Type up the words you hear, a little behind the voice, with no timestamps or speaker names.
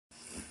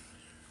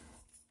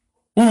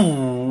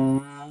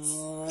Ooh.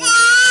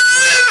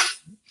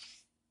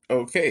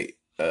 Okay,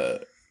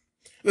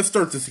 let's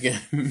start this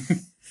again.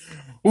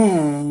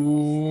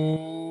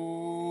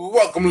 Ooh.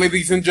 Welcome,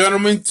 ladies and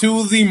gentlemen,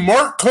 to the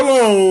Mark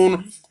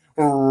Cologne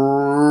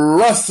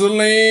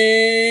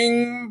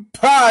Wrestling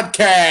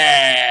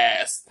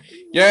Podcast.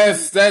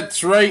 Yes,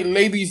 that's right,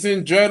 ladies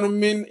and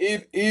gentlemen.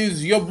 It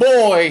is your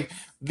boy,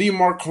 the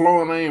Mark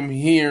Cologne. I am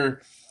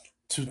here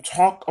to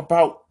talk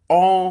about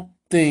all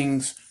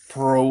things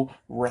pro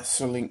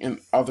wrestling and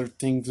other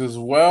things as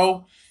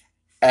well.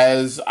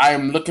 As I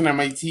am looking at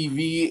my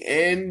TV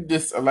and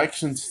this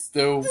election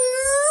still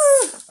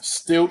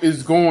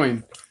is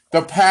going.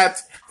 The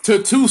path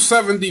to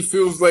 270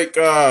 feels like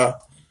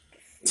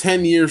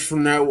 10 years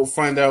from now we'll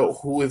find out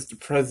who is the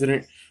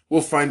president.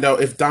 We'll find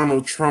out if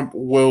Donald Trump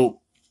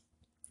will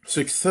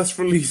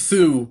successfully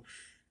sue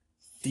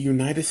the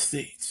United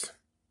States.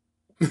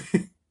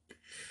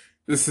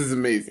 This is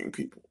amazing,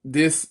 people.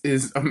 This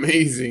is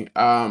amazing.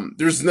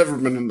 There's never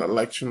been an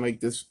election like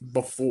this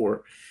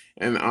before.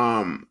 And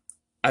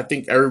I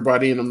think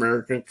everybody in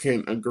America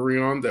can agree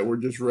on that we're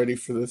just ready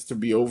for this to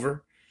be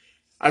over.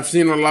 I've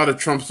seen a lot of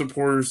Trump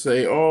supporters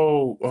say,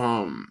 "Oh,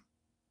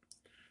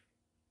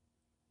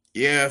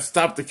 yeah,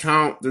 stop the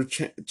count. There's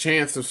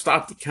chance of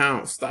stop the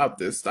count. Stop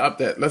this. Stop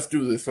that. Let's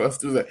do this. Let's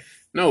do that."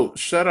 No,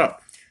 shut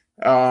up.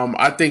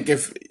 I think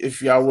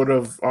if y'all would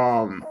have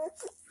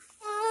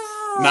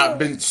not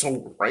been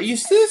so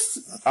racist,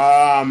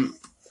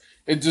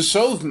 it just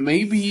shows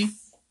maybe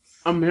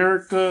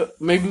America,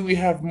 maybe we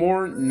have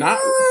more not.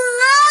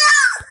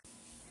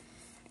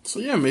 So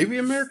yeah, maybe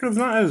America's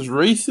not as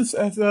racist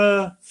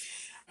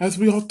as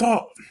we all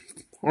thought,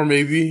 or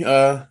maybe they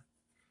are.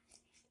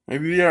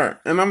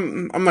 And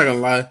I'm not gonna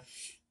lie,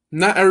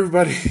 not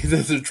everybody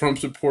that's a Trump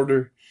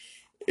supporter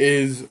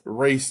is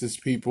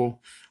racist.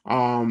 People,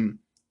 um,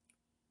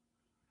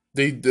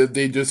 they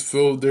just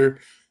feel their,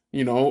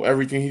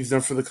 everything he's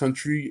done for the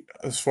country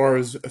as far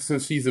as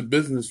since he's a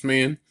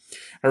businessman,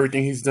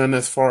 everything he's done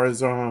as far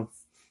as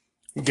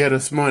get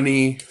us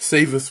money,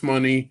 save us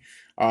money.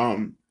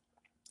 Um,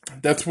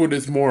 that's what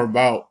it's more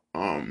about.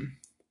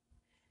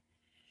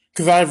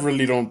 Because I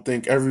really don't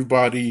think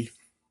everybody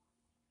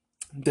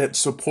that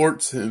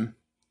supports him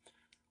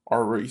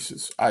are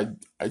racist. I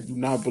do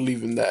not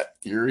believe in that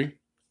theory.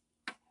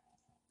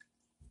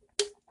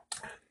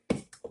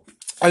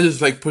 I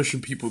just like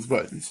pushing people's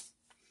buttons.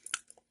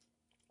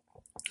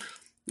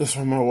 That's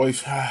why my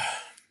wife,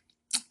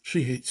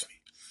 she hates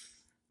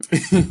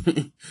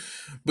me.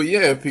 But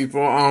yeah,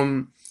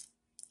 people,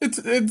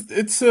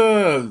 it's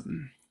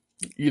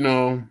you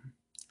know,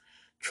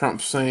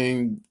 Trump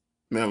saying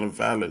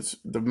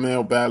the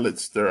mail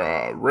ballots,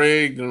 they're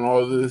rigged and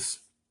all this.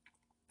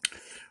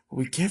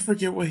 We can't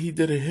forget what he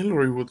did to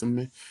Hillary with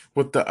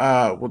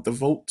the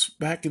votes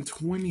back in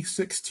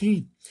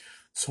 2016.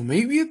 So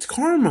maybe it's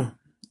karma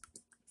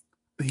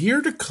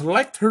here to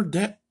collect her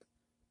debt.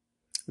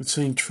 And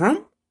saying,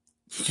 Trump,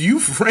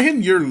 you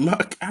ran your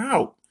luck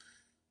out.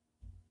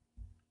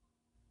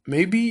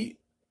 Maybe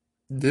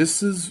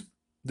this is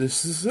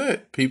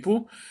it,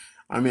 people.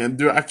 I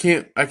mean, I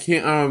can't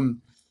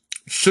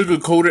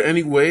sugarcoat it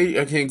any way.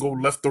 I can't go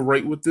left or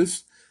right with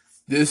this.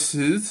 This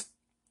is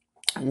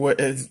what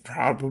it's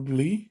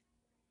probably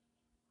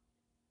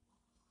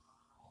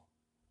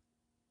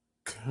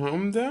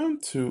come down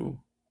to,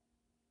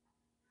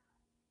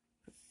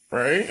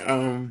 right?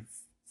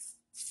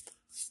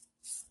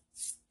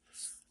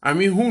 I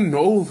mean, who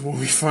knows when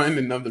we find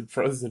another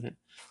president?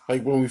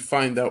 Like when we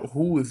find out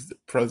who is the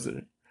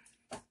president.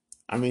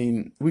 I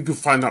mean, we could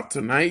find out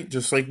tonight,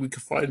 just like we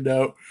could find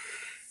out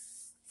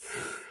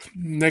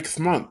next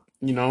month.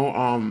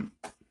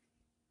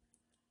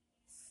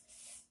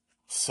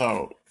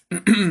 So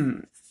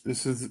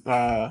this is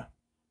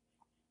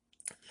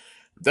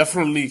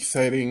definitely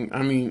exciting.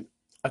 I mean,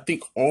 I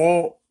think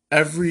I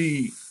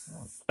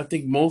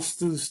think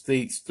most of the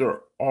states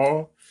they're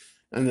all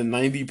in the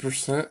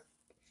 90%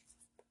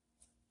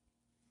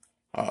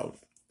 uh,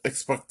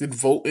 expected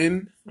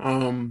voting.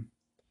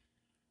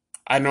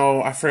 I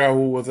know I forgot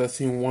who was. I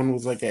seen one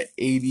was like at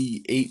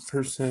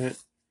 88%.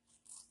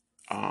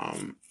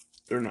 Um,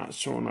 they're not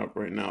showing up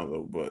right now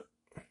though, but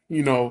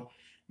you know,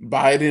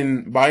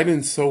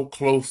 Biden's so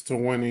close to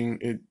winning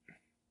it.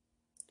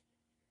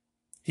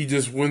 He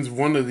just wins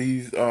one of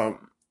these. I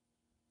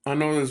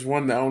know there's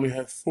one that only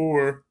has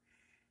four.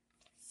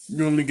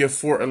 You only get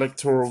four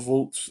electoral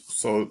votes,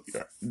 so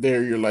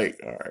there you're like,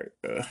 all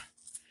right.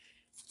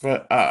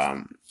 But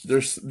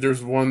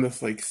there's one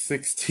that's like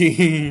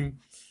 16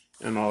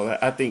 and all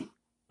that. I think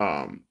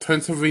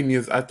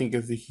Pennsylvania's I think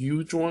is a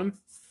huge one.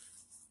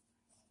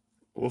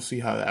 We'll see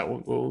how that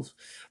one goes.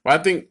 But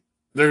I think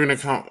they're gonna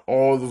count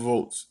all the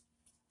votes,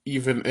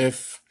 even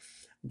if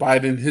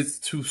Biden hits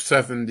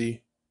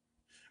 270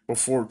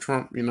 before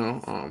Trump.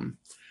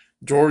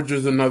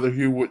 Georgia's another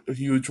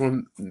huge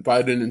one.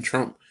 Biden and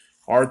Trump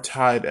are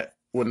tied at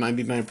with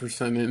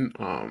 99%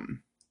 in.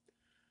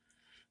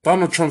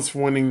 Donald Trump's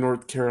winning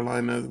North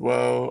Carolina as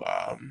well.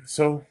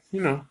 So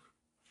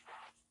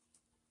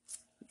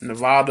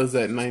Nevada's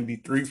at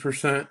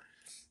 93%.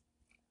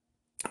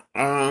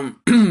 Like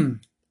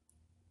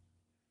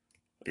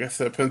I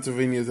said,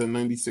 Pennsylvania is at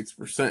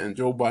 96%, and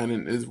Joe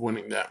Biden is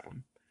winning that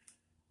one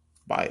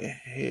by a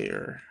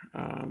hair.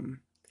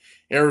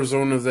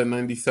 Arizona's at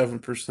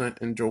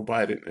 97%, and Joe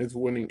Biden is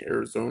winning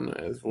Arizona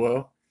as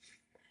well.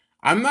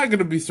 I'm not going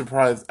to be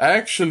surprised. I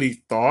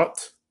actually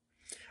thought,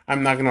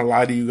 I'm not going to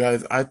lie to you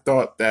guys, I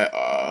thought that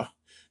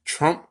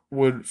Trump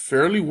would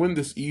fairly win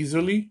this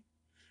easily.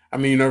 I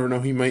mean, you never know,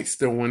 he might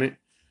still win it.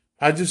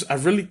 I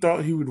really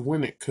thought he would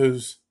win it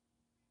because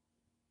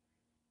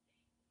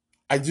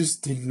I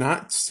just did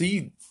not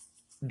see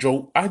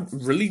I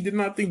really did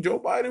not think Joe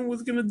Biden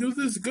was going to do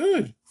this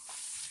good.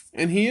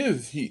 And he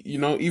is.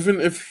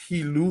 Even if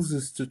he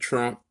loses to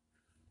Trump,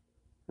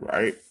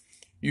 right?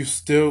 You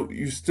still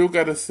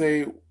got to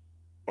say,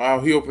 wow,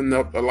 he opened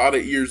up a lot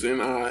of ears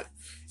and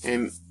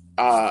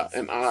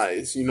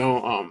eyes,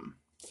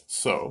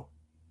 so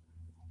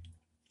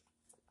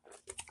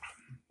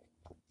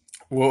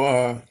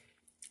we'll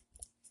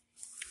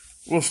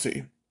we'll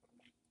see.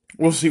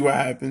 We'll see what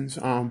happens.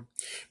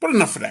 But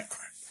enough of that crap.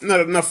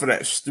 Not enough of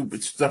that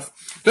stupid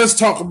stuff. Let's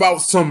talk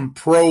about some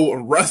pro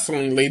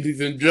wrestling,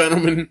 ladies and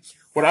gentlemen.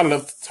 What I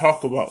love to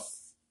talk about.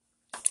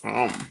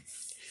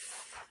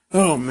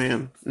 Oh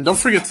man. And don't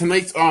forget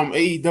tonight's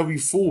AEW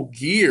Full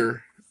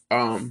Gear.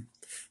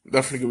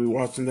 Definitely gonna be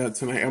watching that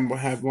tonight. I'm gonna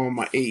have on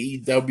my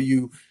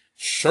AEW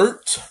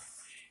shirt.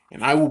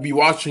 And I will be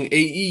watching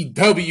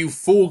AEW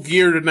Full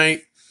Gear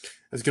tonight.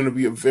 It's gonna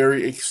be a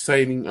very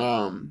exciting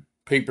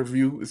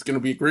pay-per-view. It's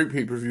gonna be a great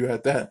pay-per-view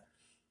at that.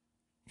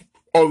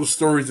 All the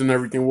stories and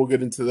everything, we'll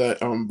get into that.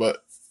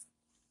 But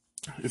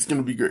it's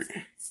gonna be great.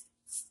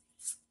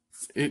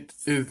 It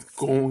is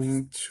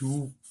going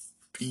to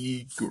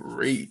be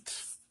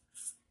great.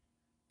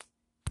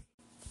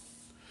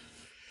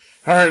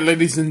 All right,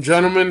 ladies and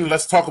gentlemen,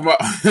 let's talk about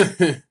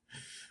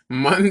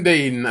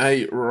Monday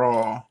Night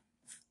Raw.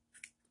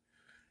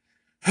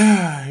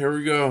 Here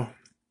we go.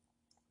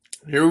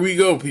 Here we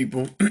go,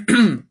 people.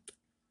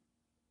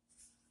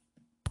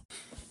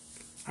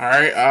 All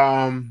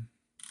right.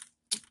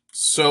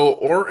 So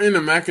Orton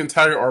and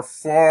McIntyre are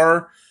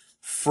far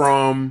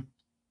from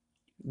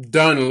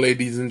done,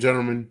 ladies and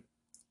gentlemen.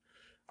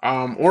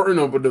 Orton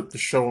opened up the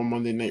show on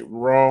Monday Night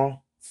Raw,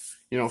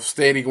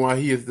 stating why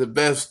he is the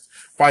best,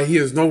 why he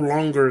is no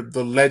longer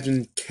the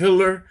legend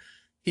killer.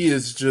 He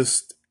is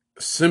just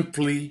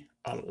simply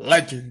a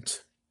legend.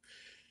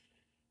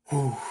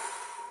 Whew.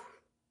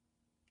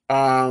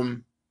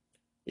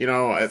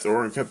 As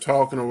Orton kept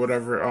talking or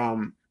whatever,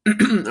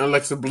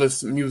 Alexa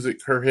Bliss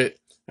music, her hit.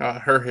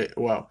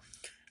 Well,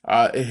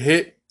 it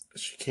hit.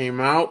 She came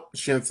out.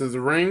 She enters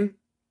the ring.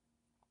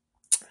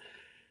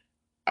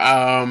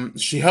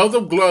 She held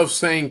up gloves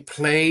saying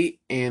play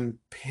and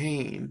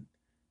pain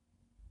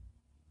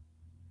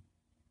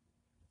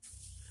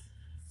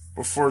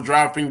before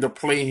dropping the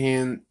play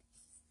hand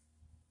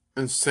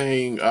and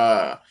saying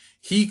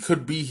he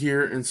could be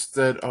here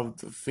instead of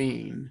the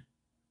Fiend.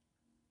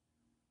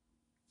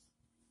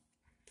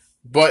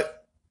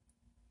 But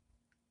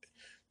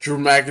Drew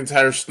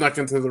McIntyre snuck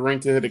into the ring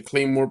to hit a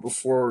Claymore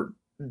before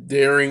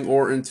daring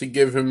Orton to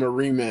give him a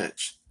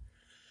rematch.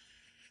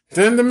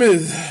 Then The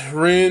Miz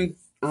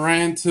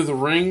ran to the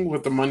ring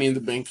with the Money in the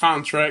Bank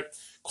contract,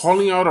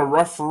 calling out a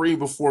referee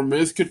before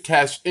Miz could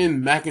cash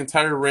in.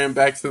 McIntyre ran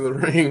back to the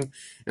ring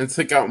and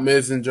took out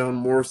Miz and John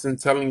Morrison,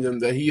 telling them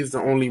that he is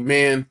the only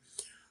man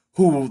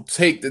who will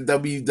take the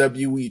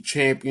WWE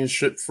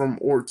Championship from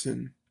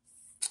Orton.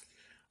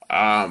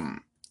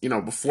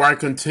 Before I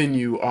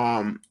continue,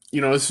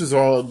 this is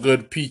all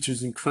good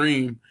peaches and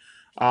cream.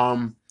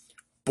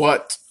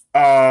 But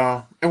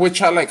and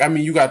which I like. I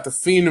mean, you got the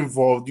Fiend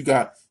involved. You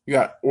got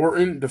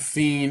Orton, the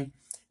Fiend.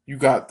 You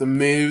got the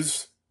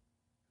Miz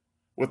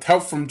with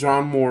help from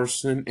John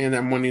Morrison and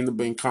that Money in the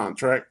Bank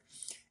contract,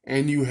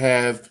 and you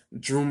have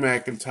Drew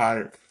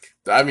McIntyre.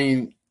 I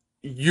mean,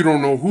 you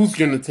don't know who's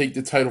gonna take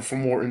the title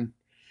from Orton,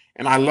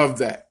 and I love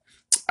that.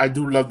 I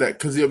do love that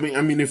because I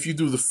mean, if you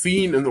do the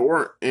Fiend and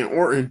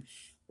Orton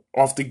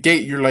off the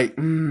gate, you're like,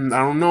 I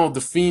don't know, the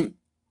Fiend.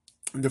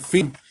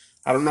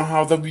 I don't know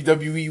how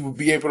WWE would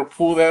be able to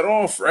pull that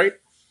off, right?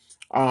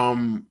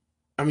 Then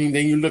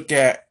you look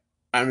at,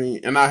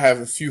 and I have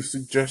a few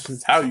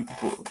suggestions how you can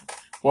pull it.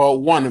 Well,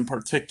 one in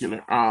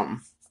particular.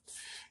 And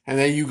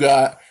then you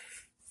got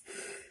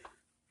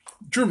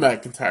Drew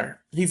McIntyre.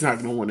 He's not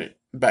gonna win it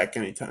back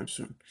anytime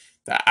soon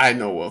that I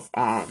know of.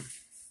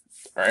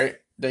 Right?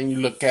 Then you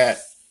look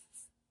at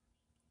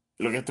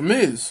the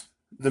Miz.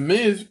 The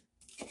Miz,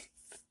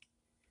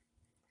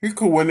 he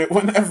could win it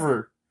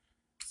whenever.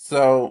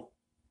 So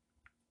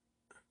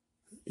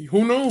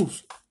who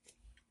knows?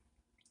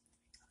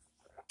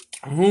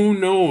 Who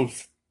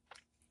knows?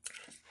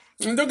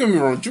 And don't get me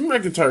wrong, Drew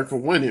McIntyre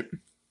can win it.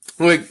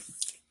 Like,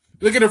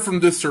 look at it from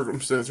this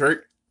circumstance, right?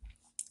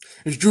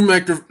 It's Drew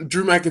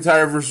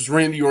McIntyre versus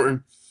Randy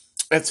Orton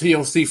at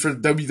TLC for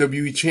the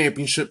WWE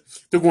Championship.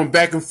 They're going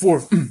back and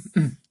forth,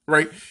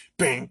 right?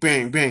 Bang,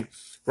 bang, bang,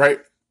 right?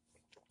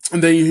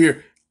 And then you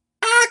hear,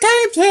 I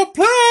came to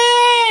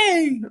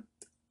play!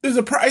 There's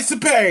a price to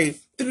pay.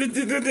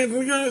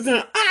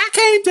 I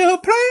came to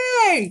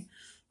play.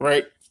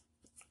 Right?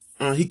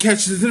 He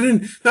catches it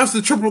in. Now it's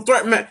the triple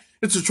threat match.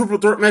 It's a triple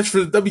threat match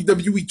for the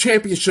WWE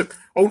Championship.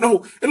 Oh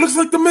no! It looks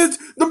like the Miz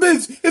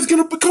is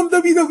gonna become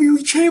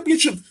WWE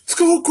Championship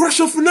Skull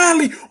Crusher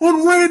finale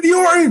on Randy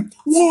Orton.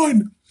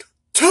 1,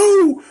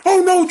 2.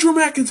 Oh no! Drew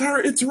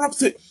McIntyre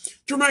interrupts it.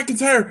 Drew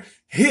McIntyre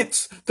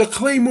hits the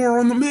Claymore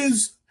on the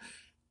Miz.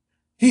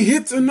 He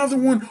hits another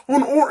one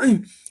on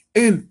Orton.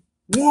 And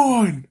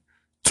 1,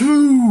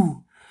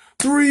 2,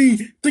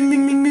 3. Ding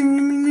ding ding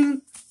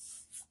ding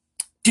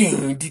ding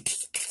ding.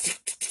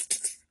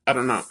 I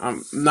don't know.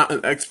 I'm not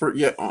an expert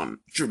yet on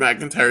Drew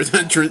McIntyre's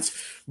entrance,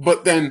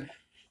 but then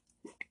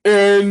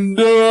and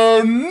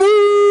the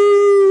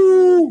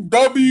new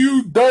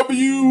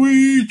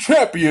WWE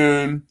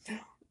Champion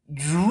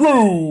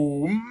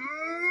Drew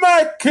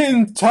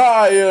McIntyre.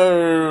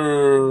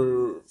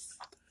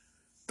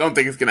 Don't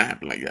think it's gonna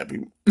happen like that,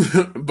 people.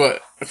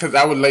 But because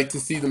I would like to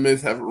see the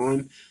Miz have a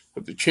run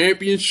with the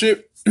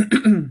championship,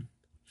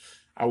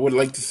 I would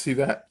like to see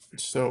that.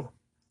 So,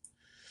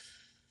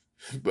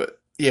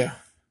 but yeah.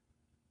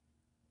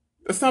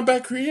 That's not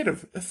bad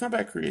creative. That's not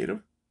bad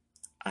creative.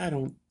 I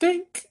don't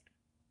think.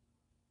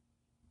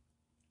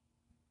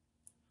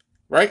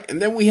 Right?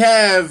 And then we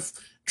have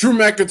Drew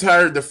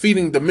McIntyre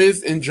defeating The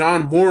Miz and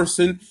John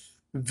Morrison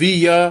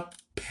via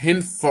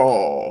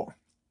pinfall.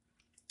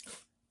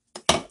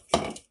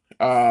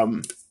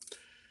 I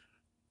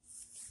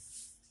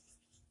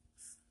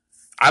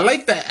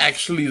like that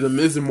actually The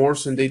Miz and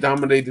Morrison, they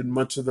dominated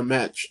much of the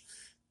match.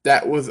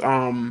 That was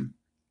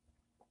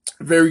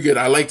very good.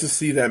 I like to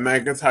see that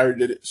McIntyre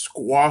did it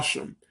squash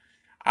him.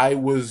 I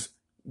was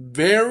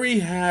very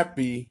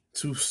happy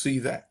to see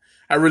that.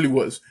 I really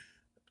was.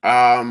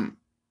 But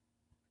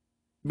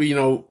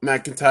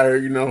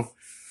McIntyre,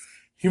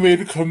 he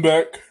made a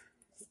comeback,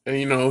 and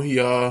he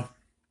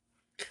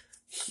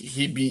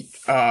beat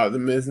the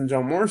Miz and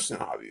John Morrison,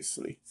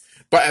 obviously.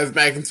 But as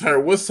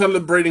McIntyre was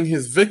celebrating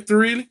his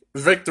victory,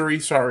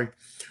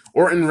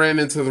 Orton ran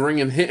into the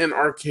ring and hit an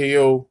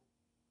RKO.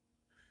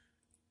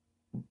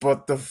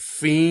 But the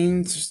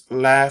Fiend's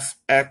laugh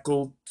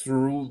echoed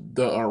through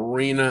the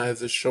arena as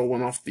the show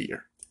went off the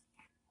air.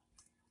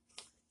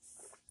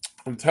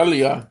 I'm telling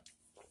ya,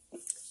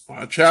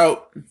 watch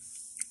out.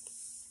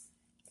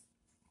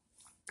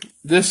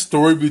 This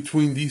story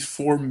between these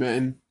 4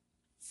 men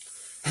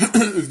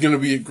is going to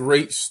be a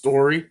great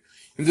story.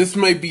 And this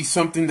might be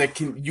something that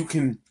you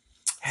can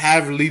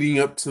have leading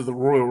up to the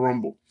Royal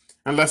Rumble.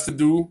 Unless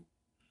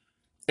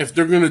if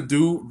they're going to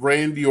do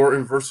Randy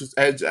Orton versus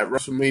Edge at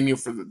WrestleMania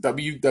for the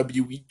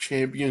WWE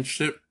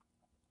Championship,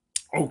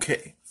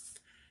 okay.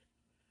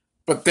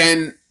 But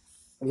then,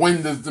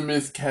 when does The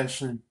Miz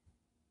cash in?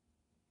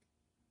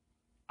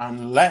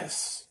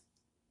 Unless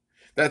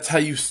that's how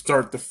you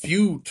start the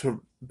feud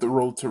to the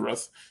road to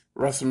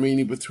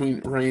WrestleMania between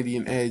Randy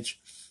and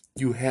Edge.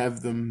 You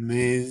have The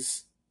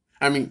Miz.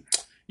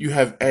 You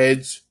have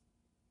Edge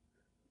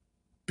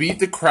beat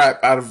the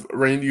crap out of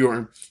Randy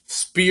Orton,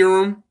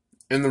 spear him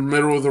in the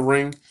middle of the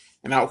ring,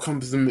 and out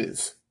comes The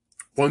Miz.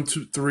 1,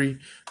 2, 3.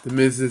 The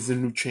Miz is the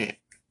new champ.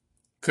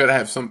 Could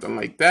have something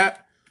like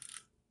that.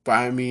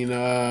 But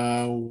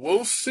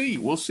we'll see.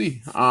 We'll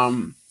see.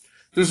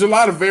 There's a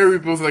lot of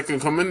variables that can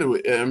come into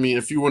it.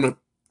 If you want to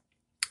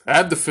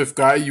add the 5th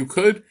guy, you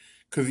could.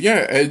 Because,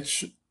 yeah,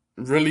 Edge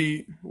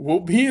really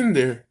will be in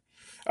there.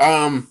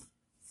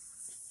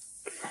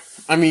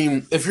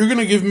 If you're going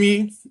to give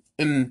me,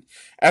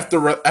 after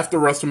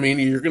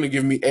WrestleMania, you're going to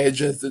give me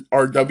Edge as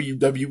our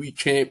WWE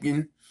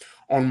champion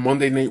on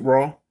Monday Night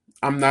Raw,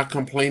 I'm not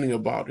complaining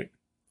about it.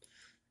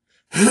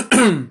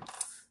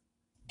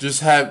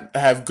 Just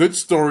have good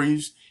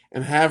stories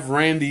and have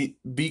Randy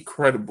be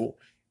credible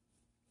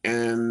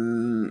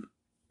and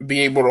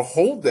be able to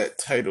hold that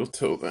title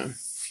till then.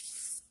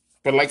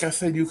 But like I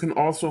said, you can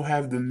also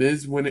have The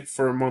Miz win it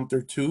for a month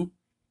or 2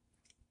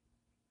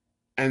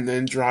 and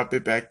then drop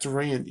it back to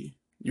Randy.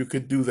 You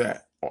could do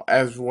that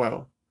as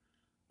well.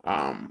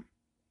 But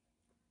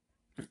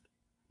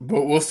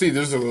we'll see.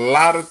 There's a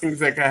lot of things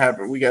that can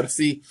happen. We got to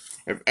see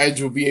if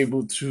Edge will be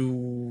able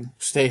to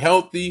stay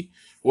healthy.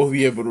 Will he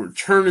be able to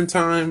return in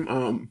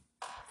time?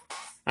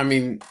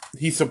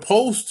 He's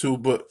supposed to,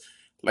 but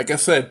like I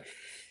said,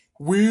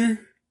 we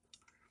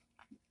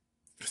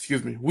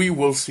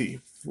will see.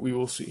 We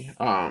will see.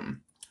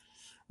 Braun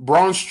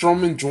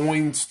Strowman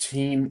joins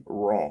Team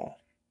Raw.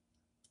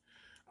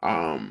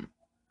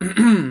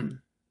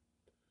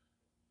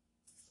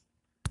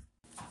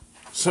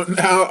 So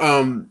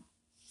now,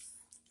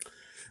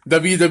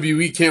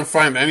 WWE can't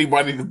find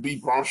anybody to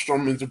beat Braun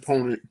Strowman's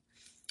opponent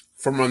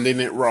for Monday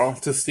Night Raw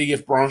to see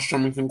if Braun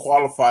Strowman can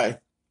qualify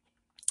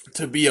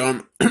to be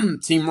on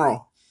Team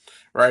Raw,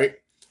 right?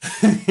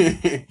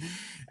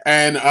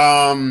 And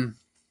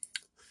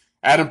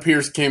Adam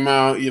Pearce came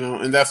out,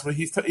 and that's what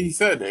he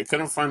said. They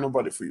couldn't find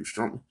nobody for you,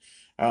 Strowman.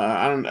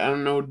 I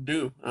don't know what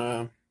to do.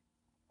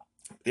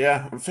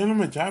 Yeah, I'm failing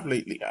my job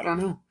lately. I don't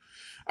know.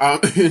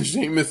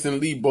 Sheamus and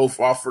Lee both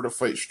offered to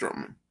fight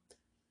Strowman.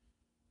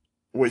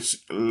 which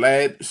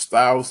led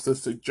Styles to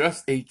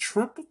suggest a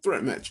triple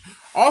threat match.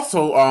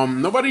 Also,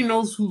 nobody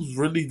knows who's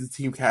really the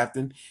team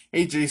captain.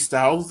 AJ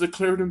Styles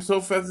declared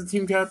himself as the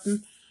team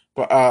captain,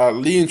 but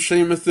Lee and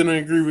Sheamus didn't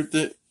agree with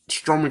it.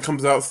 Strowman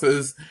comes out,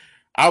 says,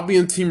 I'll be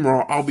in Team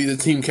Raw, I'll be the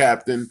team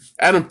captain.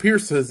 Adam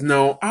Pearce says,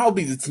 no, I'll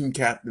be the team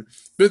captain.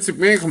 Vince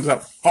McMahon comes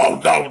out,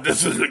 oh no,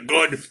 this isn't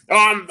good.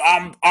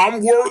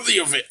 I'm worthy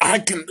of it. I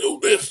can do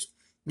this.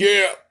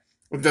 Yeah.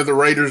 But then the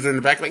writers in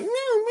the back like,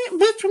 no,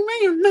 Vince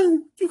McMahon,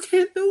 no, you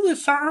can't do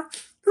this, sir.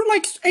 You're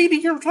like 80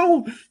 years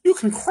old. You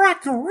can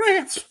crack your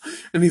ass.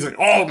 And he's like,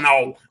 oh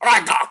no,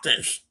 I got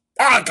this.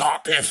 I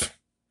got this.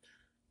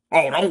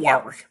 Oh, don't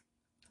worry.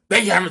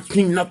 They haven't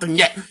seen nothing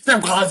yet. Them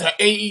guys at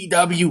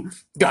AEW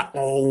got,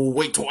 oh,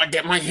 wait till I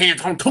get my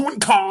hands on Tony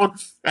Khan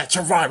at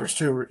Survivor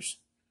Series.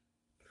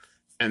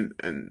 And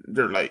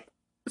they're like,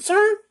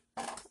 sir,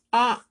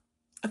 I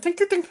think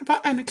you're thinking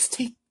about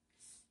NXT.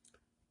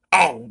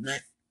 Oh, man.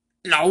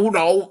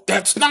 No,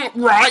 that's not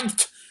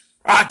right.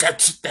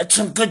 That's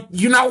some good,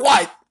 you know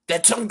what?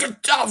 That's some good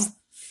stuff.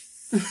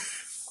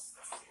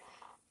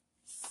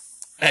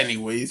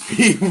 Anyways,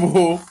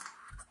 people.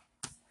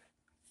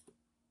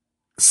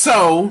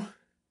 So,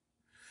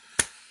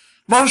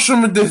 Braun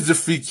Strowman did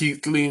defeat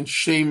Keith Lee and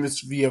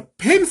Sheamus via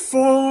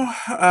pinfall.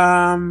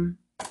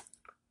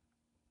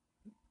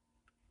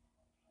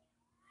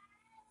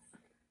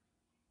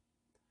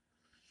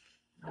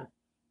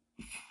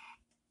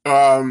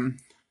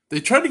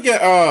 They tried to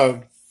get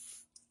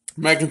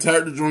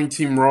McIntyre to join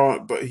Team Raw,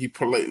 but he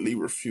politely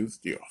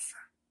refused the offer.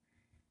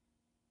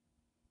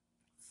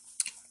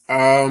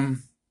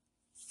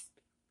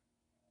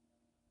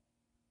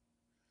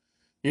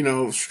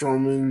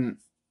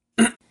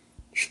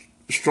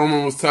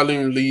 Strowman was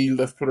telling Lee,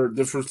 let's put our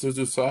differences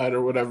aside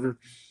or whatever.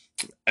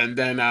 And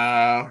then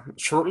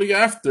shortly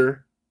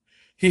after,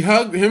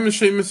 him and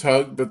Sheamus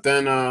hugged, but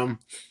then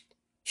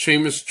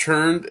Sheamus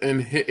turned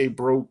and hit a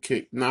brogue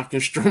kick,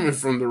 knocking Strowman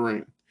from the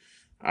ring.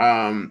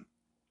 Like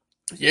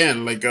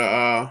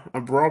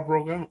a brawl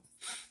broke out.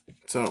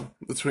 So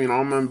between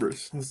all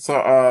members.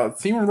 So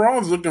Team Raw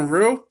is looking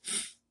real.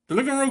 They're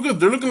looking real good.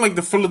 They're looking like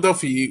the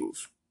Philadelphia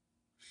Eagles.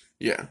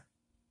 Yeah.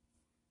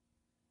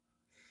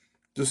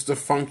 Just a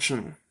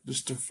functional.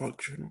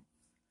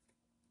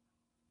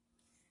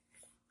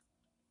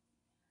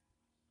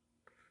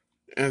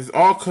 And it's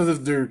all because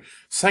of their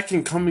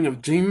second coming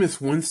of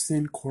Jameis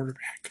Winston,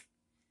 quarterback.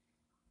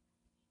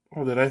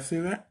 Oh, did I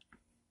say that?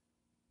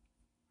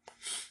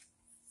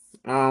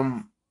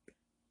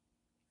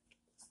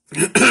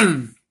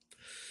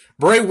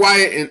 Bray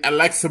Wyatt and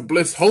Alexa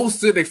Bliss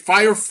hosted a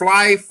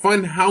Firefly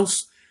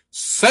Funhouse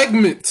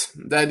segment.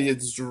 That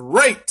is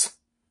right.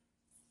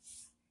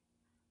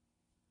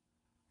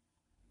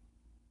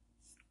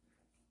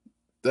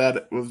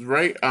 That was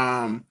right.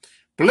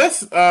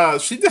 Bliss,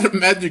 she did a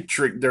magic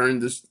trick during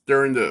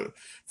the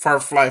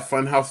Firefly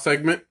Funhouse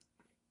segment,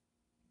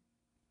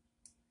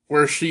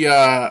 where she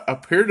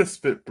appeared to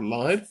spit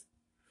blood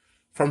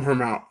from her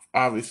mouth,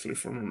 obviously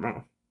from her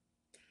mouth.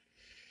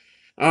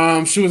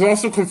 She was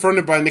also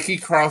confronted by Nikki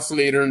Cross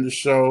later in the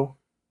show,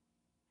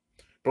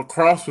 but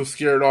Cross was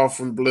scared off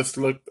when Bliss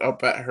looked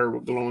up at her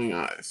with glowing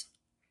eyes.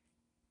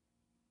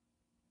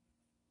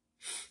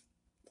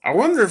 I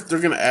wonder if they're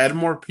gonna add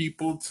more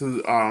people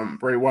to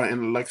Bray Wyatt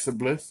and Alexa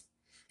Bliss,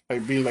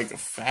 like be like a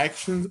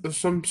faction of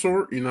some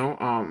sort,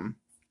 or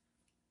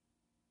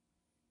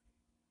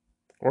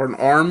an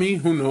army.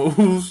 Who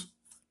knows?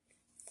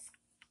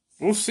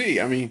 We'll see.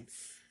 I mean,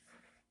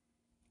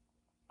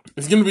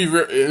 it's gonna be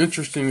very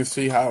interesting to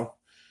see how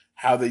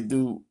they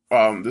do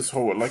this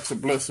whole Alexa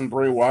Bliss and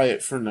Bray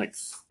Wyatt for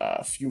next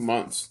few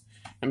months,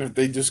 and if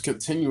they just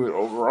continue it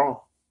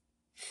overall,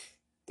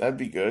 that'd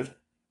be good.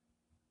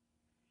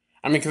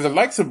 I mean, because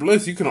Alexa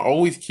Bliss, you can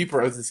always keep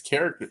her as this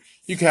character.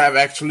 You can have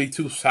actually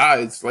two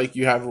sides, like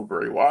you have with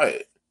Bray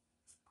Wyatt.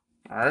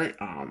 All right.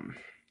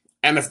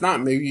 And if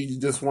not, maybe you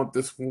just want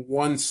this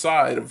one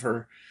side of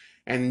her,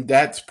 and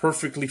that's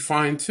perfectly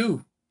fine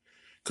too.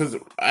 Because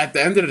at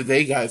the end of the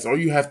day, guys, all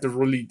you have to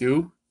really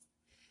do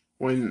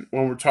when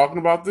we're talking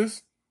about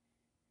this,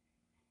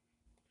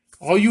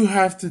 all you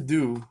have to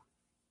do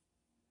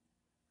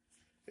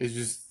is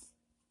just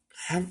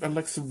have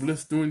Alexa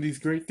Bliss doing these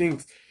great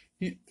things.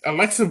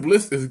 Alexa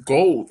Bliss is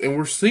gold, and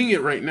we're seeing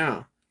it right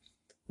now.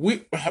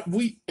 We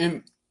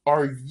in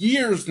our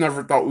years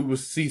never thought we would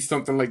see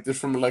something like this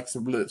from Alexa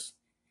Bliss,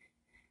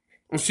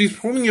 and she's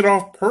pulling it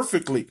off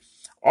perfectly.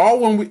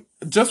 When we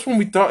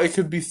thought it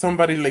could be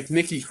somebody like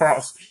Nikki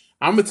Cross,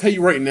 I'm gonna tell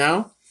you right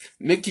now,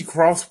 Nikki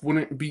Cross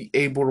wouldn't be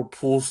able to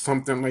pull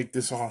something like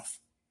this off.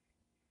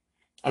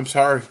 I'm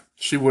sorry,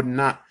 she would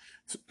not.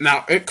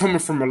 Now, it coming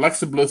from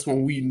Alexa Bliss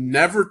when we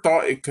never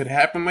thought it could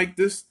happen like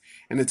this,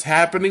 and it's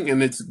happening,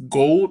 and it's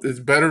gold, it's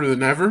better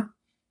than ever.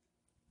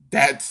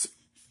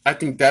 I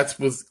think that's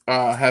what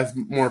has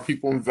more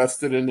people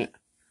invested in it.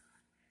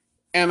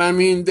 And I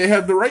mean, they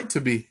have the right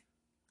to be.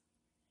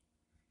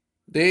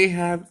 They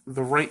have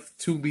the right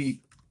to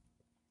be.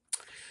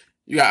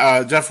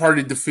 Yeah, Jeff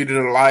Hardy defeated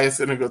Elias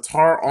in a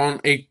guitar on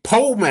a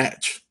pole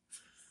match.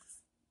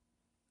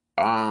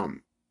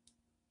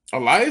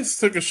 Elias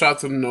took a shot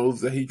to the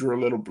nose that he drew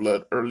a little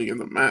blood early in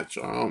the match.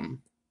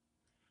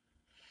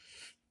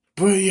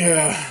 But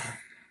yeah,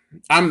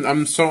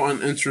 I'm so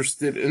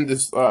uninterested in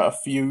this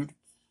feud.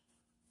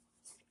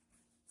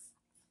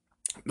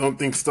 Don't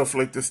think stuff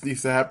like this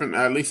needs to happen.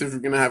 At least if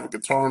you're gonna have a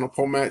guitar on a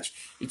pole match,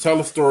 you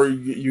tell a story,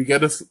 you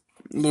get us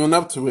living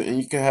up to it,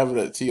 and you can have it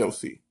at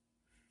TLC.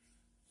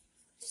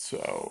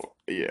 So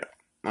yeah,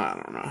 I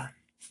don't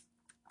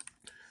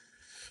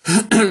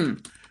know.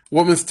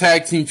 Women's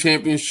Tag Team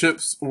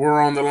Championships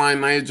were on the line.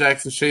 Nia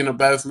Jax and Shayna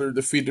Baszler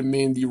defeated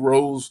Mandy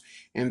Rose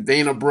and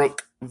Dana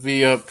Brooke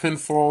via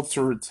pinfall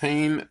to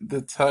retain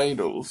the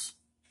titles.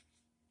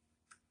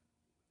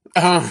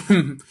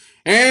 And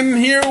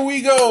here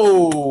we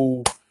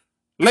go.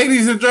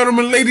 Ladies and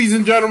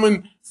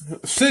gentlemen,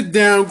 sit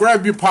down,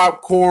 grab your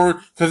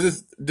popcorn,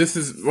 because this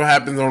is what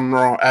happens on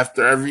Raw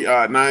after every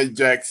Nia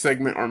Jax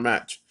segment or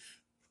match.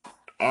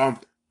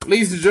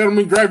 Ladies and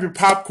gentlemen, grab your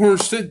popcorn,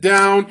 sit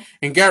down,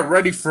 and get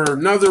ready for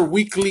another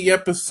weekly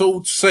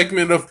episode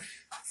segment of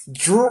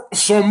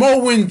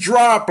Samoan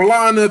Drop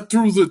Lana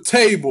Through the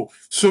Table.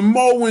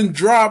 Samoan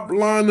Drop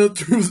Lana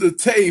Through the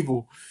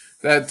Table.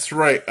 That's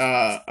right.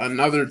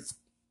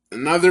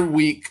 Another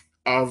week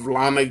of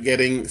Lana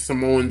getting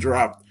Samoan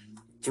dropped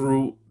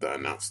through the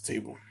announce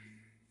table.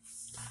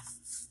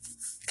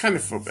 Kind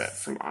of feel bad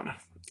for Lana.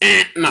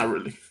 Not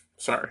really.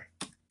 Sorry.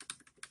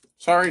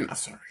 Sorry, not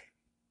sorry.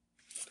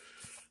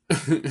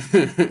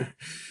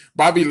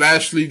 Bobby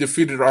Lashley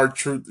defeated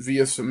R-Truth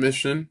via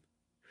submission.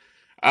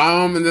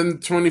 And then the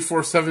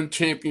 24/7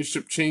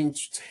 championship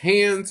changed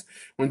hands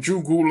when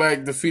Drew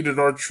Gulak defeated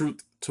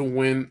R-Truth to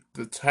win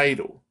the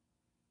title.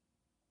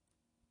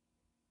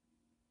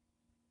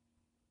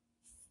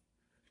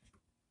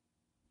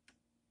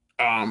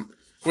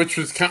 Which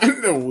was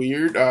kind of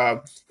weird.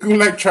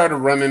 Gulak tried to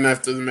run in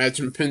after the match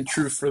and pin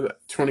Truth for the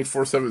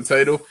 24/7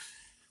 title,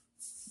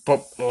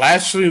 but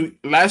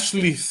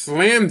Lashley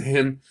slammed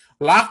him,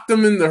 locked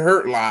him in the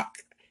Hurt Lock.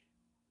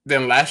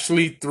 Then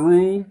Lashley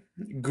threw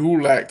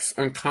Gulak's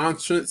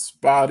unconscious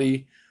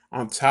body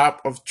on top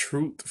of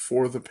Truth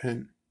for the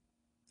pin.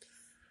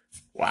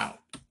 Wow.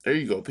 There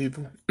you go,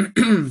 people.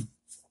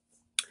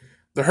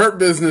 The Hurt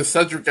Business,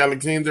 Cedric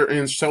Alexander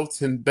and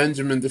Shelton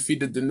Benjamin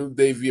defeated the New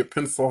Day via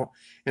pinfall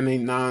in a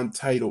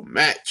non-title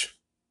match.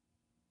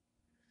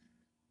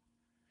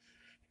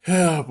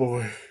 Oh,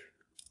 boy.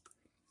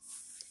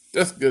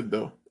 That's good,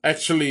 though.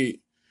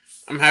 Actually,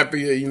 I'm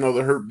happy that,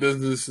 the Hurt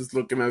Business is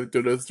looking as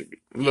good as they're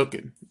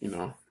looking,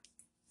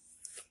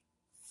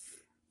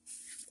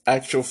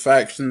 Actual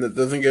faction that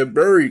doesn't get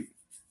buried.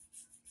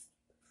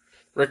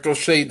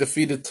 Ricochet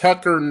defeated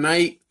Tucker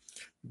Knight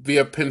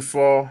via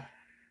pinfall.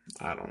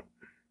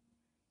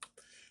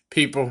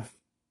 People,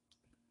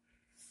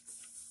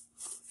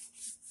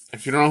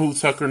 if you don't know who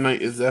Tucker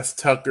Knight is, that's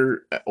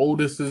Tucker,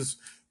 Otis's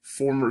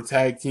former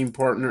tag team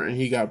partner, and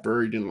he got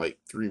buried in like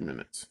 3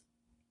 minutes.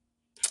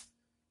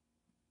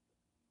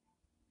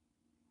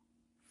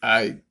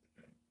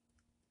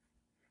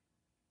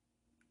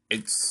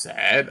 It's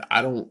sad.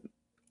 I don't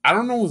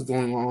know what's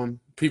going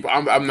on. People,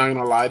 I'm not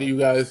gonna lie to you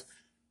guys.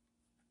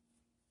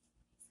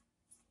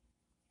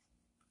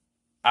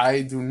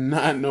 I do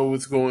not know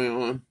what's going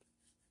on.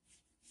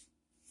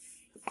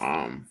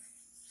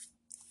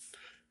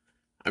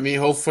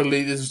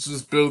 Hopefully this is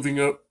just building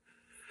up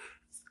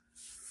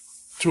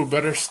to a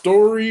better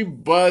story,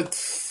 but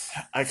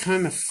I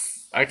kind of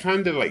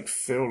like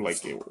feel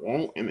like it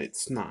won't, and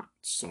it's not.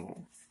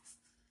 So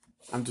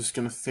I'm just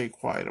gonna stay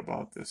quiet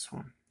about this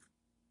one.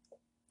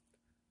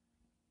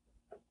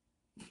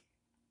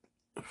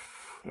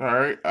 All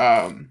right.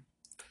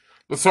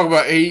 Let's talk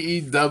about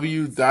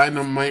AEW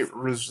Dynamite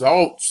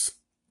results.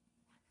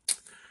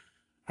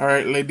 All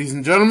right, ladies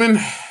and gentlemen.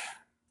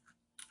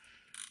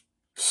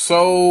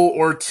 So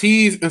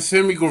Ortiz and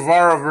Sammy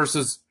Guevara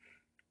versus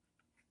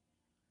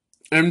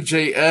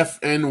MJF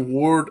and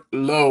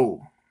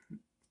Wardlow.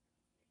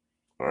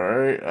 All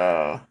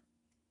right.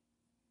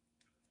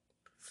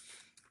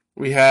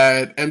 We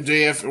had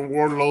MJF and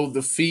Wardlow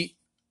defeat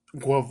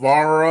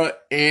Guevara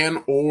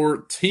and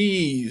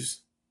Ortiz.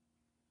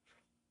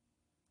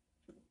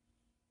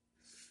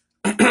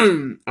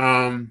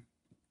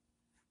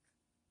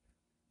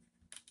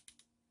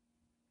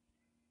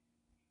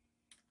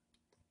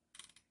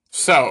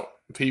 So,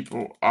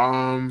 people,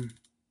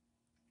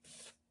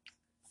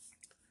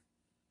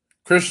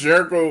 Chris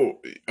Jericho,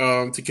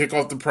 to kick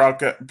off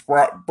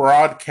the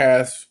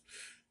broadcast,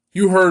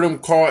 you heard him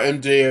call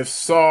MJF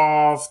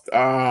soft.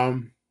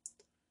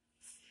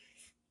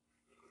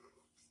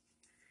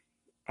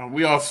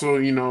 We also,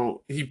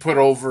 he put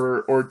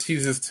over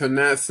Ortiz's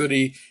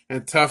tenacity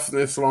and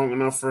toughness long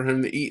enough for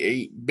him to eat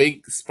a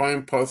big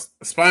spine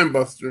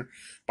buster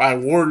by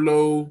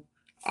Wardlow.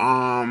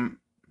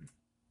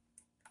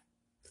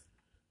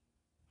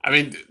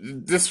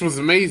 This was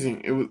amazing.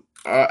 It was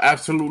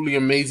absolutely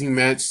amazing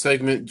match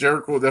segment.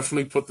 Jericho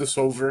definitely put this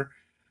over.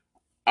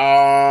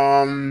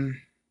 But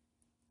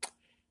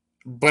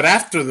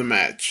after the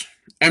match,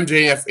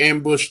 MJF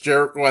ambushed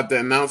Jericho at the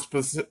announced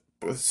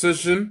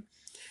position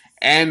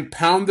and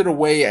pounded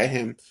away at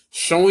him,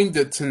 showing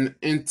the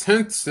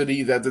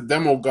intensity that the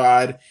Demo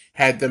God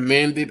had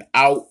demanded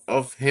out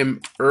of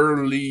him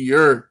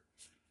earlier.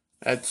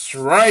 That's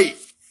right.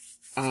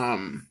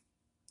 Um,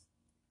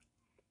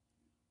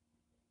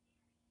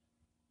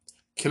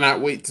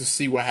 cannot wait to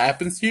see what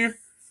happens here.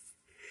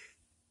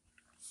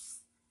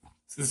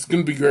 This is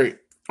gonna be great.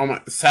 On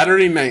my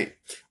Saturday night,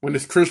 when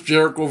it's Chris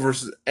Jericho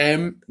versus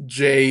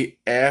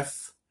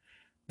MJF,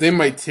 they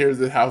might tear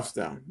the house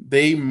down.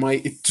 They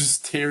might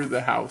just tear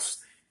the house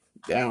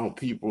down,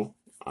 people.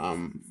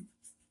 Um,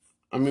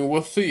 I mean,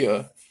 we'll see.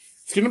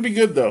 It's gonna be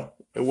good though.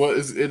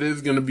 It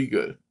is gonna be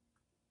good.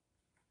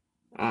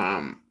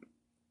 Um,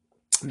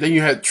 then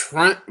you had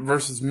Trent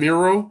versus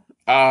Miro.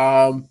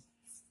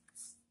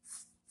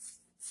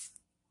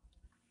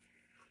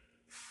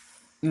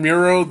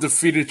 Miro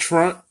defeated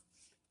Trent.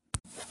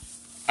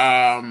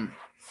 Um,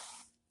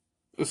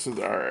 this is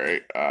all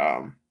right.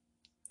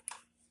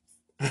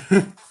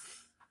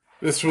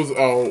 This was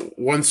a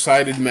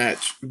one-sided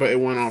match, but it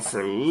went on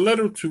for a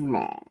little too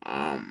long.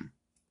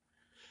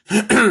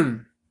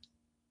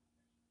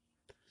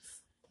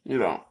 You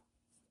know,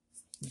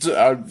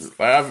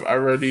 I've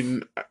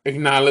already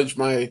acknowledged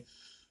my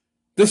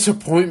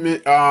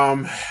disappointment.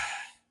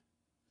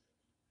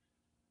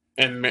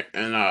 And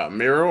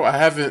Miro, I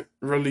haven't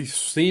really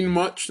seen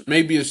much.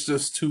 Maybe it's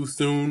just too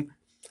soon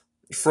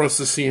for us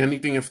to see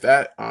anything, if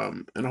that.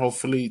 And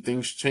hopefully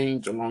things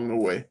change along the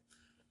way.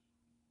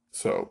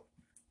 So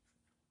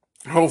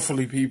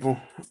hopefully, people.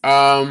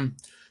 The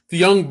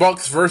Young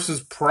Bucks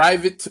versus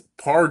Private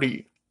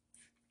Party.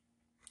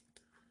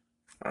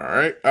 All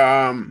right.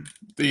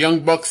 The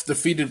Young Bucks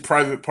defeated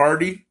Private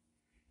Party.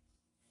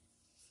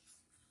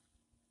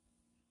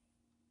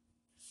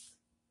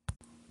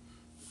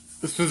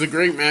 This was a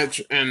great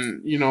match,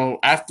 and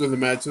after the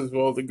match as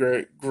well,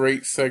 the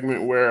great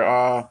segment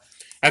where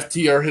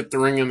FTR hit the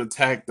ring and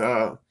attacked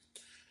the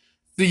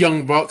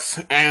Young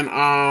Bucks,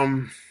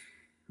 and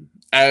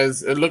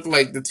as it looked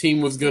like the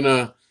team was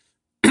gonna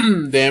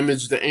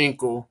damage the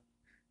ankle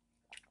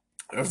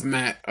of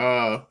Matt,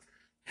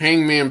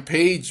 Hangman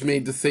Page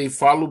made the save,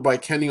 followed by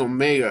Kenny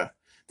Omega.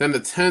 Then the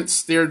tense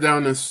stare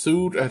down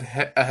ensued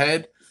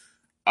ahead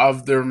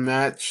of their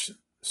match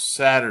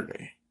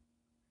Saturday.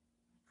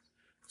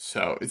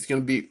 So it's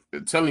gonna be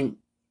telling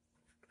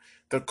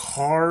the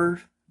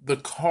card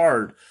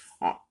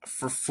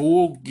for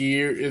Full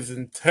Gear is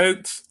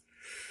intense.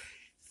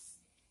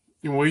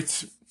 You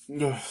wait,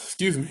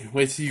 excuse me,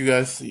 wait till you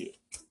guys see it.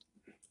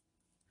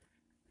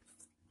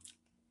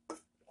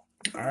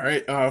 All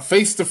right,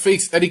 face to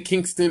face, Eddie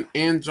Kingston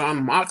and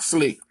Jon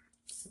Moxley.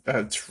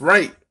 That's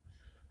right.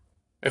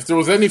 If there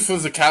was any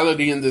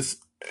physicality in this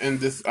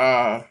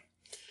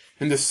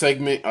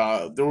segment,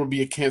 there would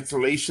be a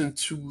cancellation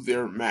to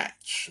their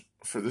match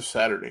for this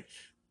Saturday,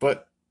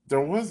 but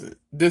there wasn't.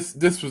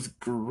 This was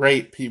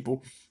great,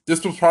 people.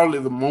 This was probably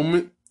the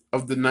moment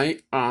of the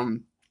night.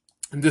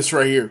 This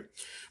right here,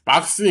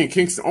 Moxley and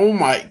Kingston. Oh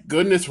my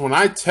goodness! When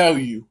I tell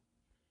you,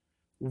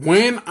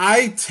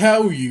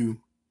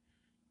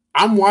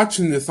 I'm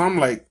watching this. I'm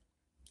like,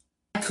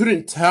 I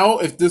couldn't tell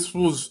if this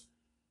was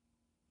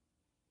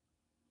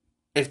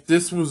a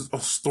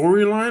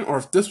storyline or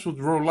if this was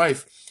real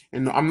life.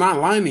 And I'm not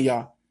lying to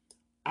y'all.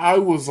 I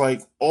was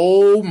like,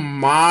 oh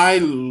my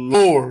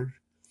lord.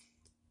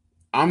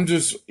 I'm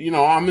just,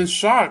 I'm in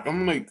shock.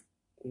 I'm like,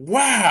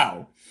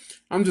 wow.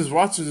 I'm just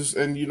watching this,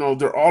 and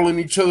they're all in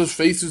each other's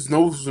faces,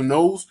 nose to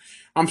nose.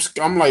 I'm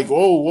like,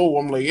 whoa.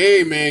 I'm like,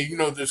 hey man,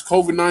 there's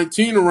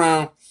COVID-19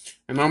 around,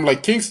 and I'm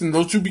like, Kingston,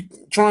 don't you be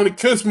trying to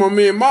kiss my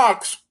man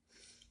Mox,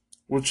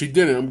 which he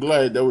didn't. I'm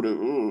glad that would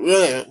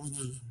have.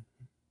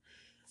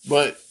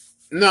 But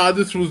no,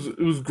 it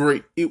was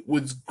great. It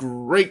was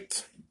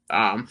great.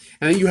 And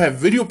then you have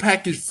video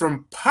package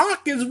from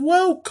Pac as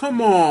well.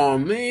 Come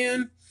on,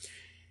 man.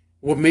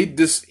 What made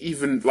this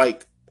even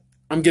like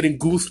I'm getting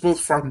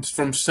goosebumps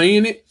from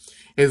saying it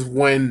is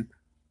when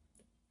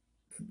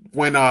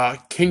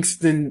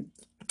Kingston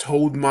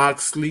told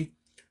Moxley,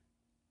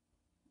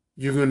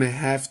 "You're gonna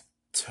have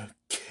to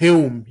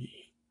kill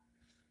me.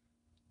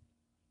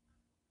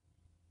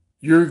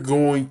 You're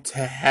going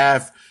to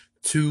have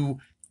to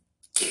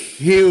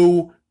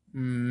kill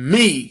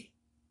me."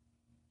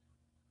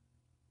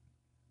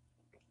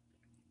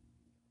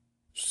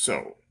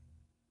 So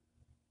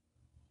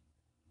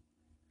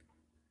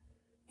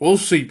we'll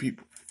see,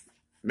 people.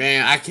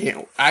 Man, I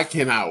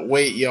cannot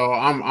wait, y'all.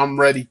 I'm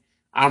ready.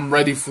 I'm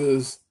ready for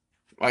this.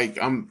 Like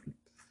I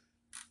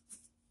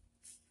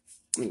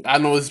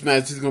know this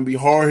match is gonna be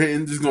hard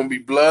hitting. There's gonna be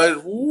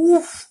blood.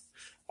 Oof.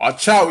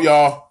 Watch out,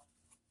 y'all.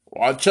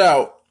 Watch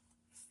out.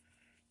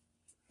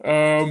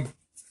 Um,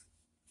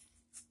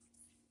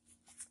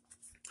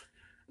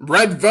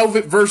 Red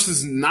Velvet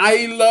versus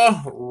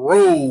Nyla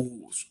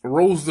Rose.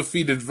 Rose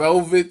defeated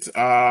Velvet.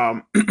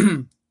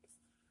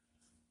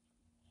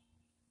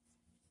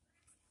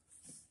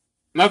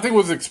 Nothing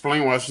was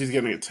explained why she's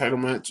getting a title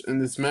match in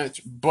this match,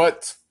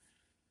 but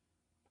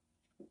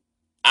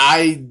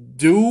I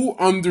do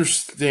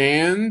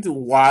understand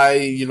why,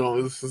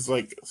 this is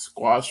like a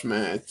squash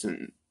match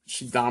and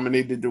she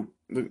dominated the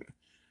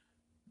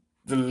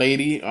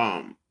lady,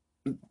 the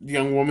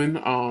young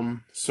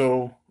woman.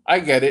 So I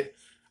get it.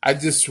 I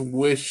just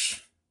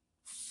wish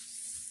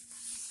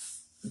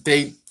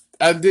they,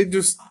 they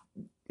just,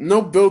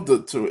 no build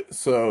up to it.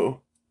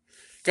 So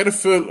got to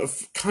feel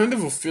kind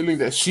of a feeling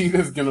that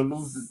Sheeta's going to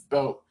lose this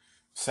belt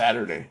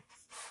Saturday.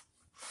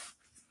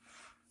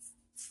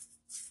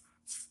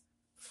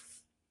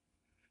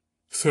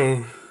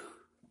 So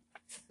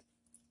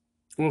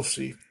we'll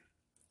see.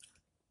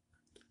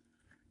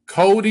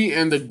 Cody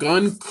and the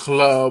Gun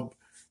Club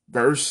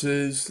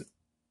versus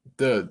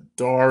the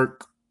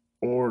Dark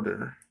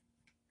Order.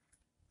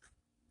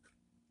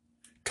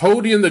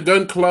 Cody and the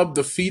Gun Club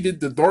defeated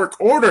the Dark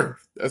Order.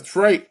 That's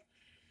right.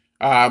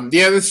 Yeah,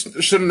 this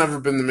should have never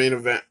been the main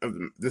event of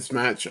this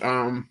match.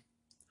 I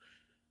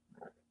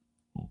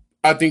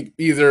think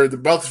either the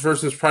Bucks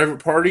versus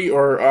Private Party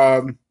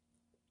or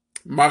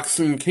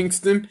Moxley and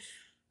Kingston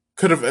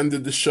could have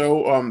ended the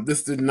show.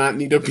 This did not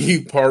need to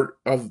be part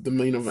of the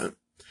main event.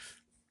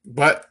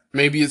 But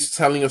maybe it's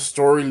telling a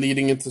story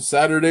leading into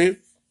Saturday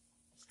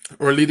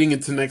or leading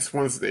into next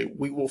Wednesday.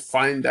 We will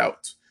find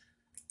out.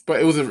 But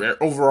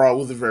overall, it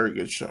was a very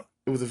good show.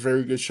 It was a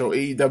very good show.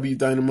 AEW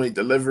Dynamite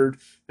delivered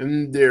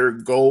in their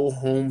go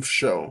home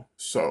show.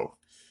 So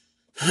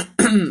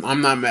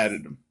I'm not mad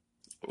at them.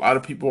 A lot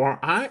of people are.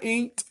 I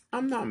ain't.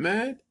 I'm not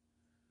mad.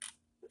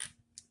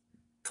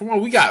 Come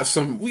on, we got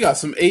some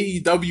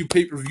AEW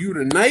pay per view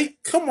tonight.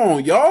 Come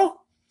on,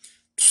 y'all.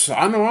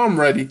 I know I'm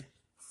ready.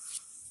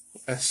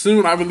 As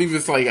soon, I believe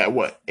it's like at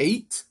what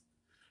 8.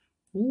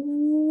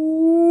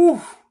 Ooh,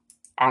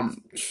 I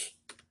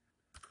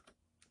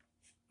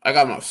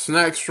got my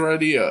snacks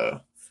ready.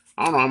 I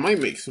don't know. I might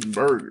make some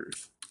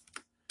burgers.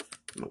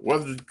 The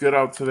weather's good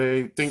out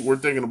today. We're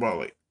thinking about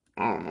like,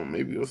 I don't know,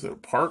 maybe go to the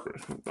park or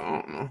something. I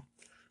don't know.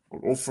 Or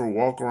go for a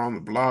walk around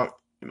the block.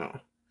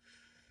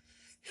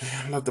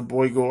 Let the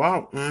boy go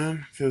out,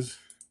 man. Because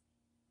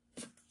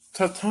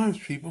tough times,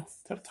 people.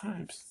 Tough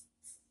times.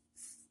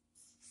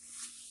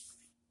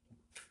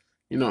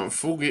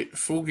 Full Gear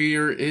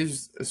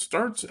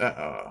starts at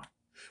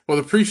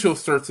the pre-show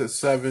starts at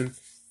 7.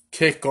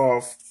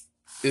 Kickoff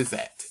is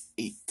at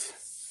 8.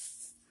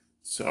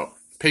 So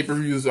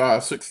pay-per-views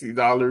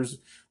 $60.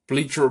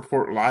 Bleacher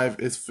Report Live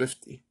is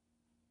 $50.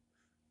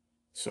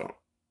 So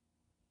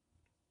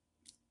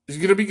it's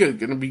gonna be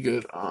good.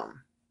 I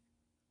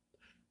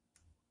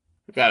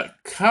got a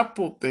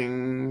couple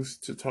things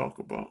to talk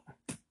about.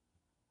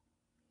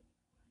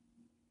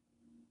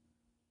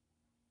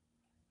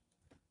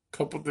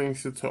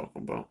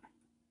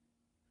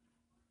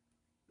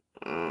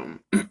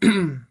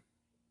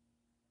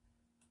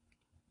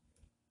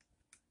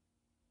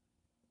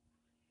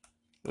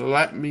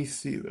 Let me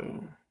see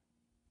though.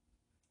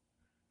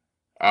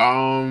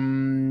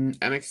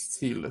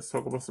 NXT. Let's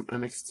talk about some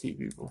NXT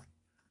people.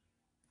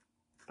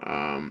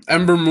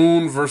 Ember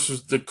Moon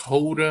versus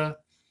Dakota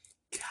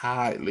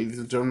Kai, ladies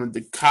and gentlemen.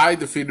 The Kai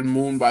defeated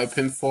Moon by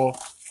pinfall.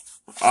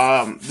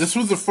 This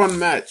was a fun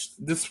match.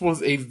 This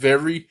was a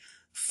very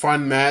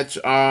fun match.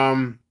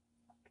 I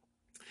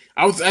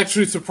was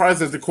actually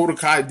surprised that Dakota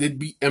Kai did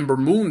beat Ember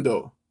Moon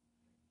though.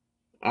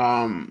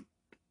 I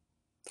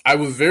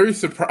was very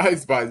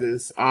surprised by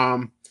this.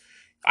 I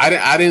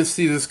didn't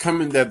see this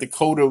coming that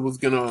Dakota was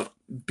gonna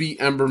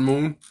beat Ember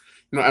Moon.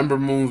 Ember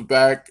Moon's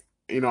back.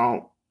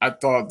 I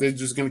thought they're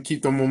just gonna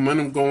keep the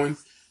momentum going.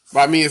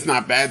 But I mean, it's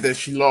not bad that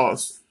she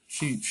lost.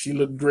 She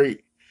looked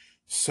great.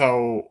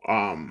 So,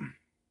 I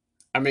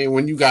mean,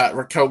 when you got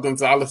Raquel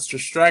Gonzalez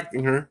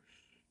distracting her,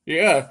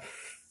 yeah,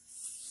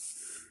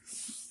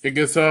 it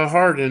gets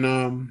hard.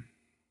 And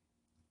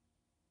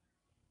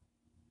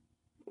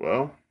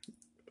well,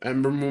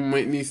 Ember Moon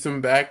might need some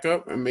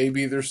backup, and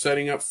maybe they're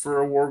setting up for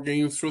a War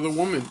Games for the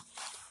woman.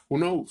 Who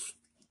knows?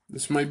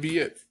 This might be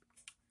it.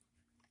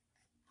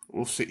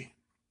 We'll see.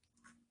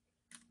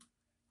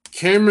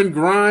 Cameron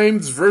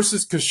Grimes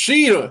versus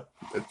Kushida.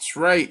 That's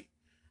right.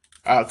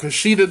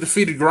 Kushida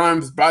defeated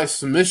Grimes by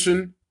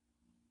submission.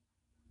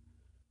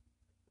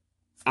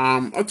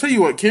 I'll tell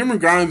you what, Cameron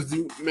Grimes,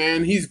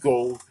 man, he's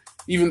gold.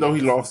 Even though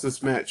he lost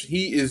this match,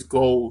 he is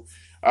gold.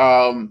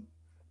 And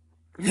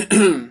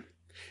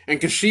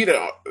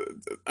Kushida,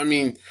 I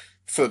mean,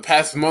 for the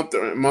past month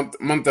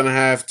and a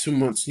half, 2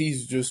 months,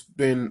 he's just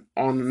been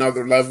on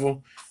another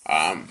level.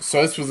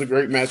 So this was a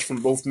great match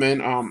from both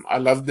men. I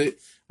loved it.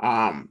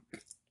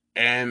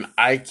 And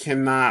I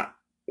cannot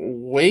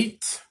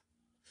wait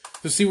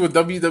to see what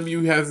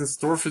WWE has in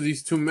store for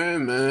these two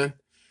men, man.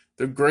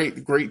 They're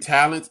great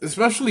talents,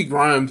 especially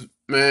Grimes,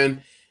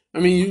 man. I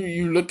mean,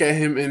 you look at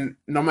him, and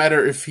no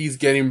matter if he's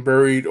getting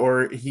buried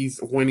or he's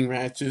winning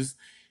matches,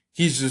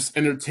 he's just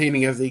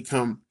entertaining as they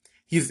come.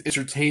 He's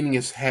entertaining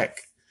as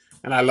heck,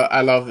 and I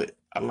love it.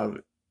 I love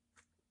it.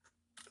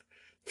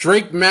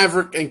 Drake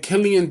Maverick and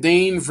Killian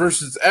Dane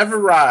versus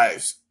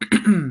Everrise.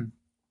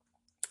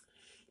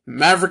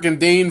 Maverick and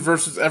Dane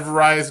versus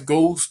Everrise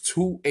goes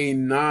to a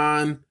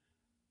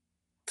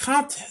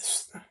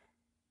non-contest.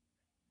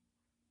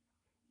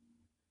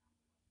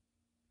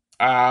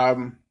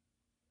 Um,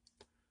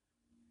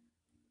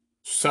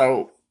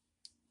 so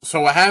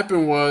so what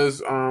happened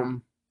was,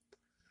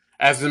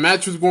 as the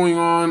match was going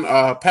on,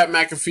 Pat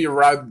McAfee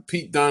arrived with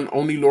Pete Dunne,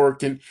 Oney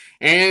Lorcan,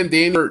 and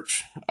Danny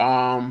Burch.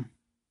 They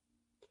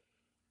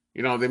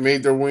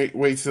made their way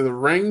to the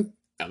ring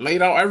and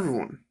laid out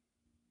everyone.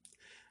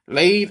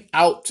 Laid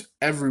out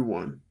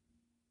everyone.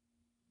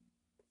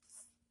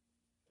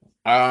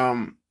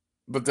 Um,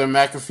 but then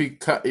McAfee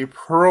cut a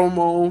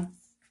promo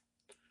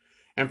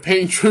and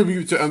paying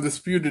tribute to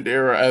Undisputed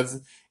Era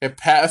as it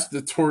passed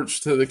the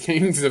torch to the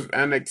Kings of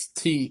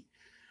NXT.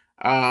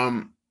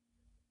 Um,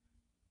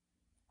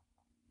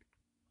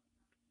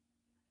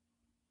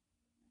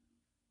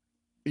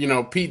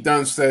 Pete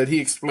Dunne said he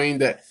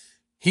explained that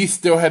he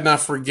still had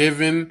not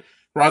forgiven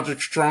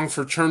Roderick Strong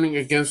for turning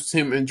against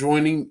him and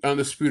joining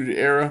Undisputed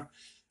Era.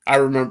 I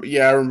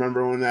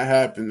remember when that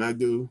happened. I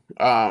do.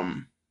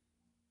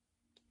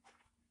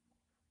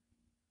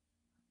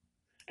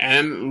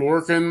 And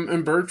Lorcan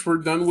and Birch were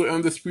done with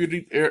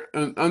Undisputed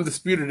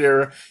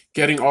Era,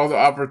 getting all the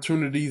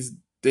opportunities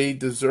they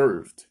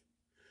deserved.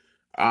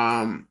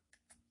 Um,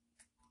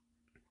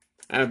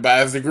 but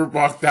as the group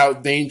walked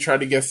out, Dane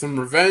tried to get some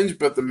revenge,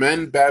 but the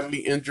men badly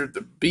injured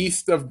the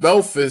Beast of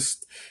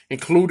Belfast,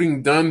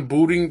 including Dunn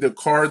booting the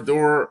car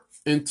door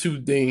into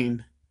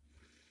Dane.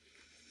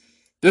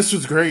 This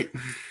was great.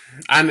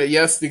 And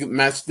yes, the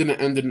match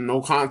didn't end in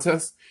no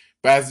contest,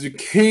 but as the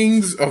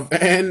Kings of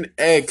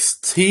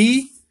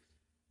NXT,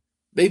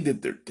 they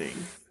did their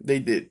thing. They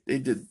did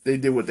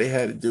what they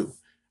had to do.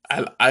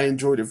 I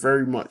enjoyed it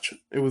very much.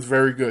 It was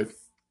very good.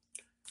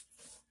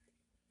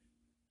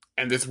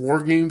 And this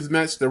War Games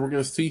match that we're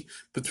going to see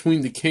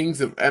between the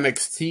Kings of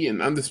NXT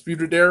and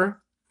Undisputed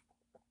Era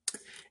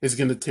is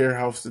going to tear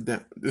house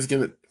down. It's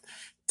going to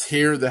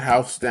tear the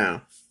house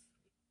down.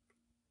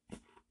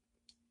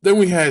 Then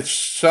we had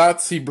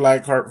Shotzi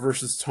Blackheart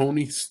versus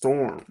Toni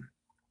Storm.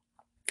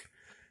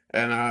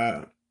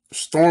 And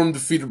Storm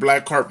defeated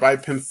Blackheart by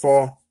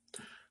pinfall.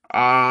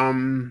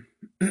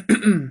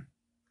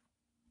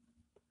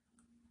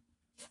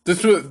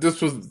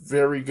 This was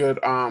very good.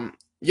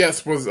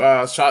 Yes, was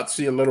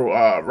Shotzi a little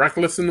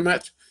reckless in the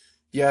match?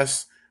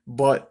 Yes,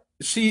 but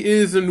she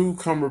is a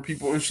newcomer,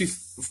 people, and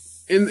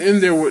she's in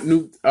there with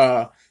new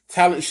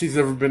talent she's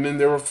never been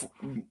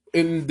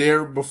in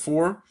there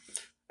before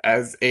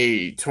as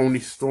a Toni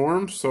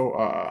Storm.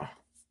 So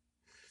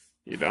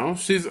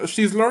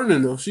she's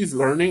learning though. She's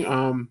learning.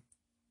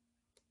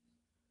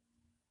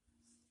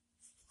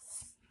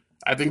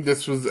 I think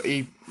this was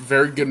a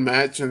very good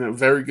match and a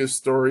very good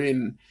story,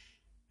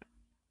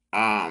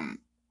 um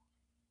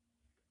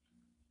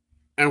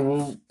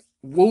and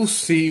we'll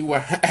see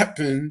what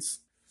happens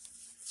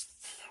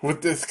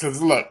with this.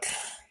 Because look,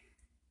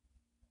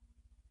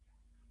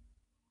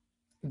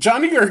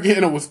 Johnny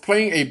Gargano was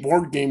playing a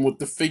board game with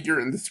the figure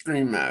in the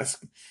scream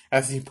mask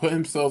as he put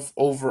himself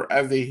over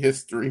as a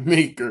history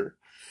maker.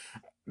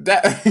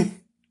 That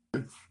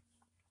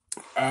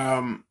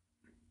um,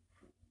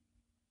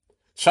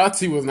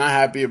 Shotzi was not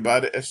happy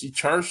about it as she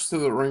charged to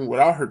the ring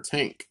without her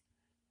tank.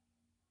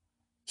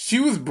 She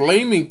was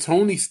blaming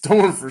Toni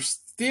Storm for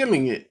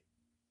stealing it.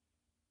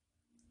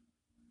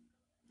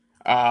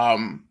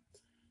 Um,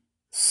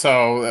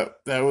 so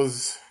that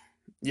was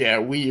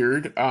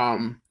weird.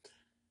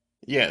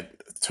 Yeah,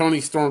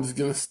 Toni Storm's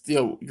gonna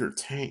steal your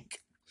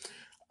tank.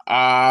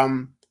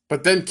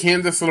 But then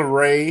Candice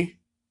LeRae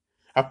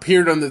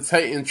appeared on the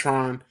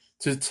Titantron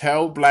to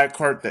tell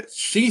Blackheart that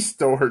she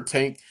stole her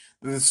tank.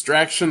 The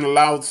distraction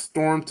allowed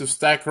Storm to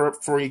stack her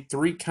up for a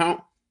 3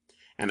 count,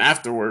 and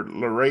afterward,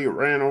 LeRae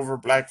ran over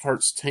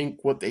Blackheart's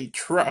tank with a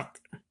truck.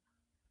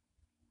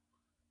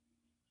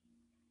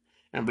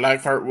 And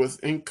Blackheart was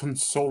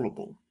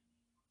inconsolable.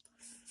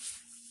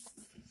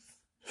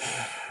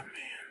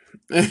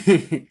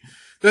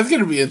 That's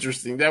gonna be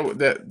interesting.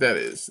 That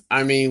is.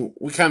 I mean,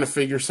 we kind of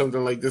figured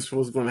something like this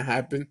was going to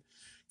happen,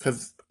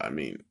 because I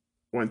mean,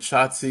 when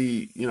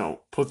Shotzi,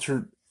 puts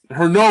her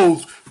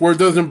nose where it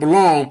doesn't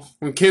belong,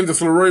 when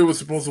Candice LeRae was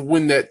supposed to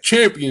win that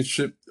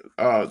championship,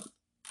 and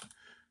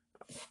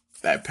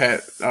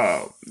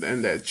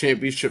that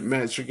championship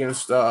match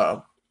against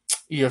Io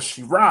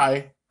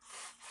Shirai,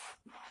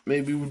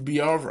 maybe we'd be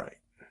all right.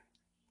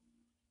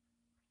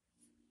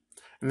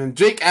 And then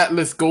Jake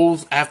Atlas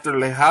goes after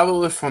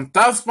Legado de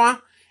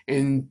Fantasma,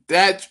 and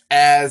that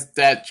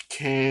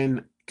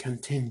can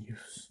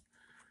continues.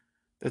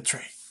 That's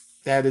right.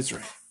 That is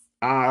right.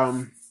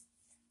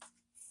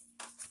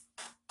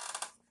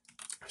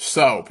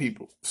 So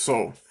people,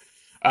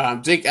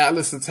 Jake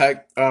Atlas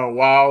attacked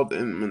Wild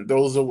and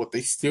Mendoza with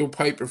a steel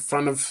pipe in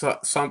front of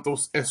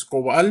Santos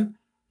Escobar.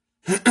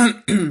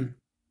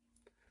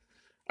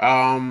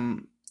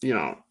 um, you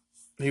know,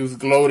 he was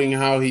gloating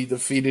how he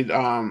defeated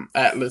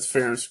Atlas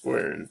fair and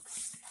square, and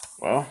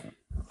well,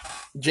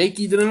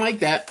 Jakey didn't like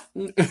that.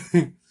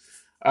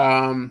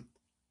 um,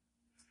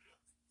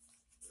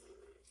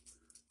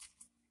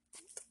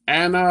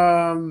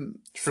 and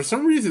for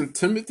some reason,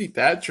 Timothy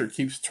Thatcher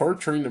keeps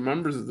torturing the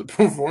members of the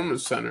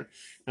Performance Center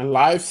and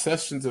live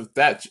sessions of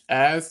Thatch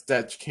as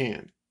Thatch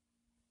can.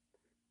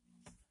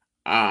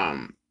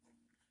 Um,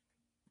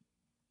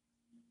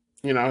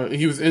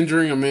 he was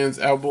injuring a man's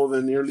elbow,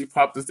 then nearly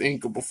popped his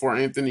ankle before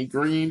Anthony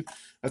Green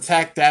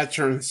attacked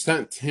Thatcher and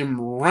sent him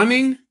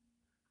running.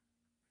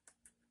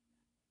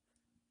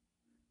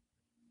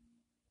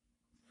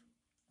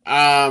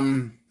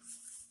 Um,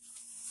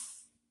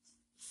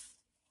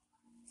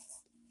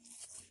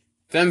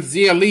 then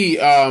Zia Lee,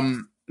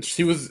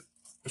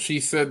 she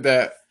said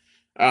that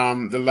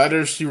the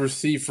letter she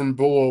received from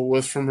Boa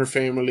was from her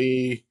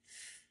family.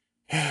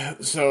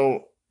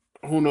 So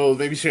who knows?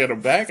 Maybe she had her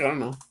back. I don't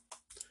know.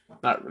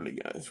 Not really,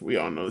 guys. We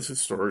all know this is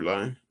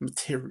storyline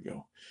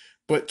material.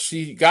 But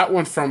she got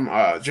one from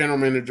general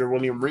manager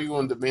William Regal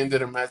and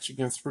demanded a match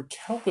against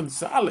Raquel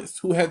Gonzalez,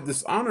 who had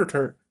dishonored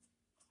her.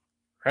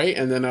 Right?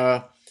 And then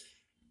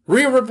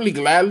Rhea Ripley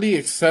gladly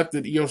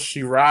accepted Io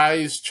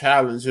Shirai's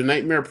challenge. The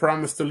Nightmare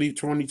promised to leave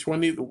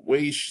 2020 the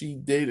way she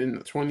did in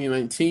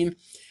 2019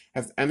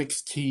 as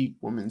NXT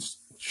Women's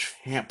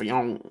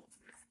Champion.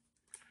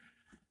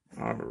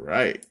 All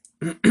right.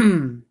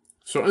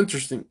 So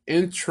interesting.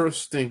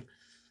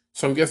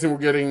 So I'm guessing we're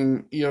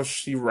getting Io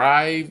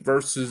Shirai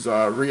versus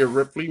Rhea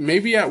Ripley,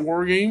 maybe at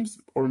War Games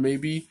or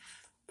maybe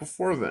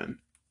before then.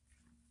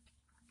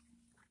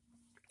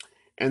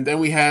 And then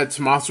we had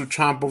Tommaso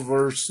Ciampa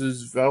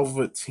versus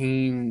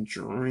Velveteen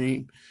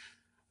Dream.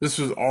 This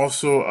was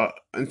also an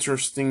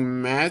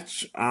interesting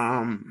match. It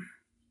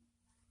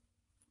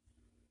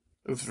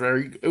was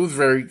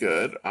very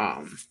good.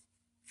 Um,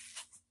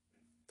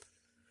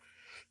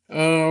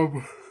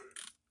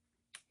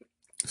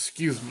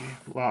 excuse me.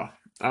 Wow.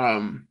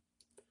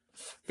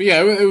 But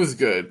yeah, it was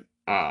good.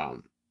 I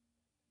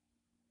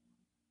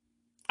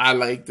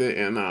liked it,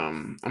 and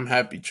I'm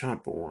happy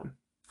Ciampa won.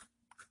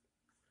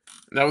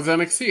 That was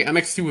NXT.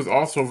 NXT was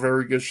also a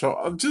very good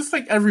show. Just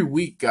like every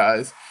week,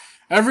 guys.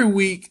 Every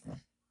week,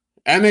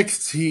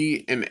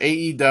 NXT and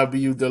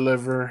AEW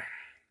deliver.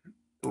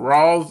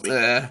 Raw's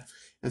and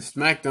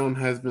SmackDown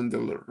has been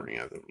delivering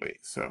as of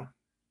late. So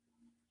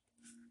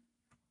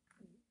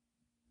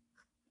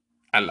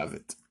I love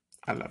it.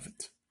 I love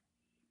it.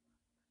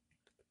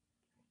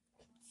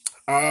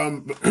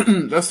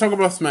 Let's talk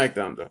about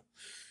SmackDown though.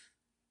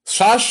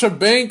 Sasha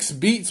Banks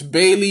beats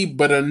Bayley,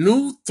 but a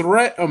new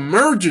threat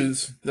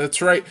emerges.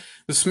 That's right.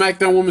 The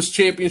SmackDown Women's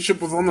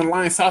Championship was on the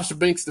line. Sasha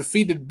Banks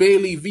defeated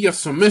Bayley via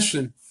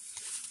submission.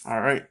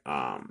 All right.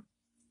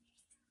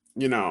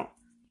 You know,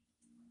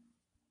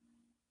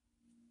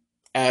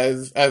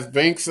 as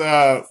Banks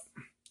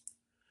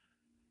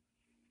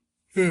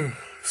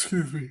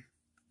excuse me.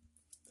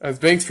 As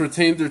Banks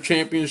retained their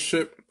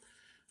championship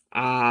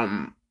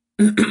um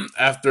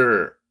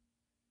after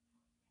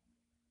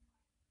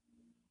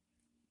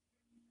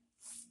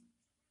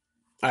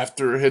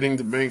hitting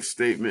the Banks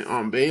statement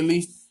on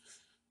Bayley.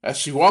 As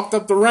she walked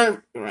up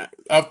the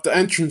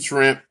entrance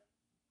ramp,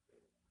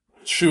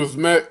 she was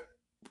met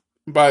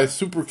by a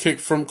super kick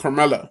from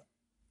Carmella,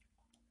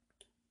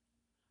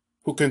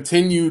 who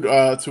continued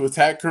to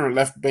attack her and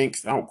left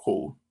Banks out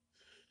cold.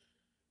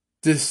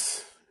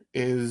 This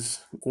is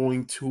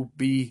going to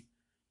be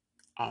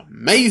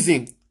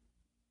amazing.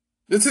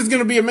 This is going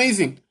to be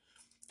amazing.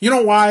 You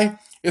know why?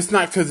 It's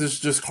not because it's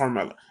just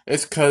Carmella.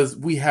 It's because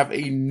we have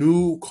a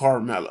new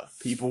Carmella,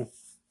 people.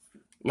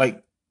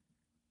 Like,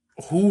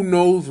 who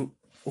knows?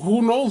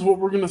 Who knows what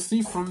we're gonna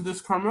see from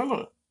this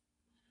Carmella,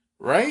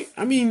 right?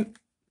 I mean,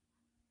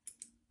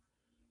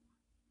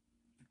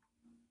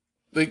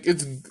 like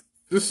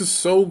this is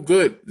so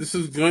good. This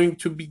is going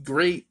to be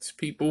great,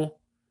 people.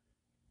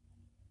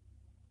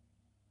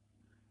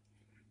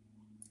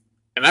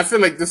 And I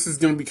feel like this is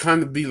gonna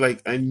be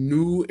like a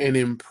new and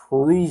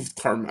improved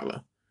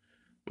Carmella,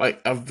 like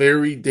a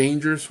very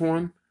dangerous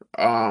one.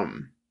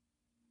 Um,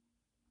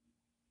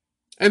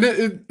 and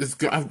I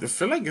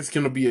feel like it's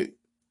gonna be a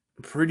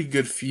pretty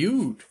good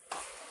feud.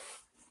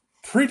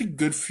 Pretty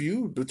good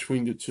feud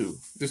between the two.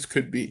 This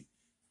could be.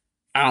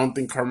 I don't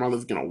think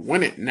Carmella's gonna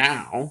win it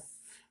now.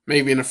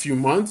 Maybe in a few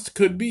months,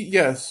 could be,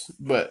 yes,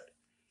 but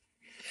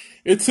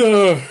it's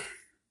a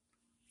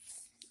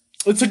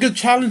it's a good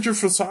challenger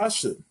for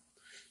Sasha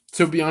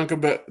till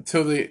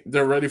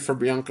they're ready for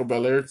Bianca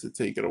Belair to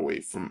take it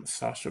away from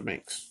Sasha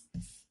Banks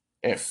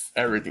if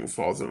everything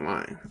falls in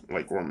line,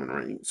 like Roman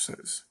Reigns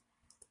says.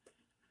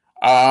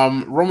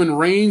 Roman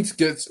Reigns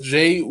gets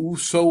Jey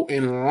Uso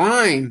in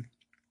line.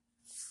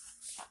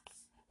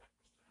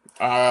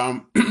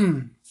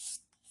 Um,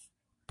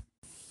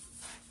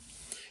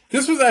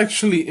 this was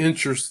actually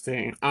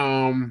interesting.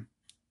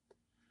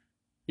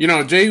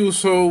 Jey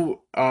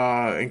Uso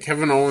and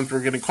Kevin Owens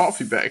were getting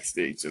coffee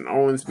backstage, and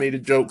Owens made a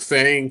joke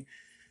saying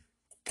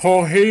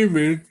Paul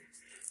Heyman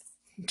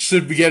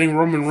should be getting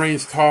Roman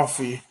Reigns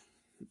coffee,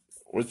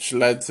 which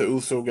led to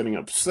Uso getting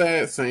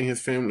upset, saying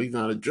his family's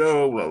not a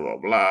joke, blah, blah,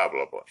 blah,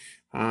 blah, blah.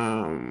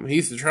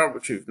 He's the tribal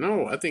chief.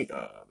 No, I think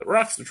The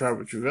Rock's the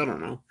tribal chief. I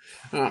don't know.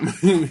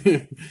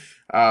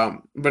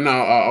 But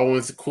now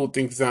Owens cooled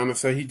things down and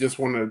said he just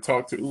wanted to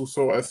talk to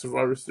Uso as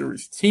Survivor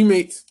Series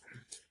teammates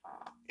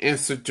and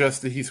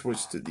suggested he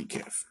switch to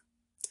decaf.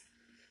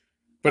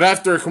 But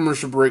after a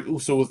commercial break,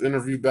 Uso was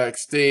interviewed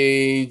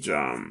backstage.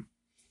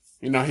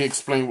 He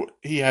explained what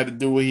he had to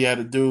do, what he had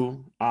to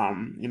do.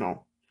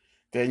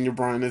 Daniel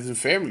Bryan isn't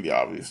family,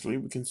 obviously.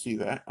 We can see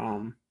that.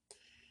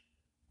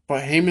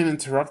 But Heyman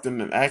interrupted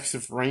and asked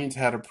if Reigns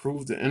had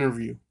approved the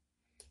interview.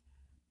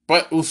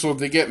 But Uso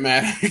did get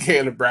mad at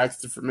Caleb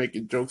Braxton for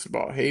making jokes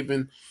about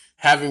Heyman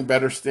having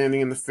better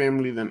standing in the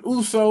family than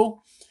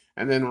Uso.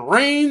 And then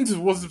Reigns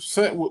was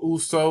upset with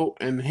Uso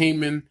and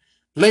Heyman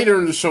later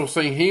in the show,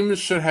 saying Heyman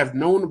should have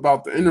known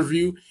about the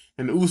interview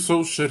and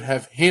Uso should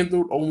have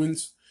handled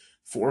Owens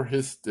for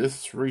his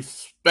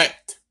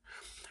disrespect.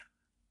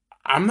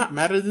 I'm not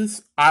mad at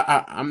this.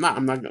 I'm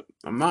not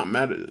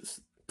mad at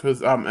this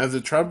because as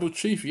a tribal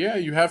chief, yeah,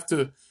 you have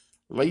to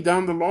lay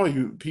down the law.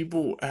 You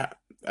people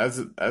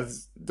as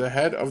the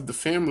head of the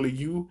family,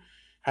 you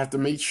have to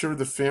make sure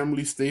the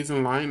family stays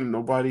in line and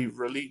nobody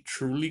really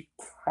truly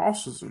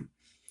crosses them,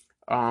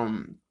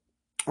 um,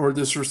 or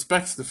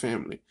disrespects the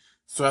family.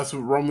 So that's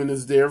what Roman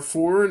is there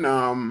for,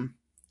 and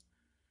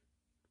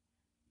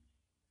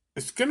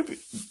it's gonna be.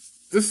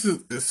 This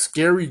is a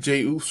scary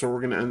Jey Uso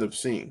we're gonna end up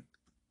seeing.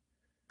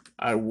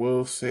 I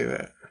will say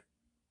that.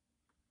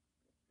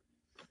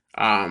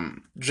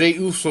 Jey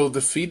Uso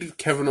defeated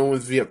Kevin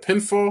Owens via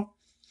pinfall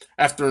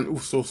after an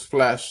Uso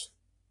splash.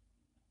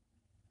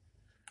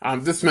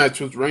 This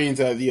match was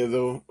Reigns' idea,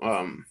 though,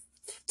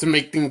 to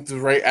make things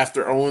right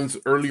after Owens'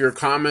 earlier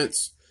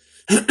comments.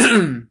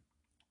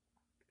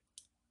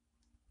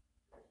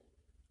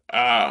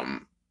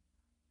 um,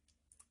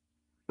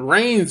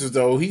 Reigns,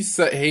 though, he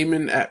set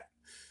Heyman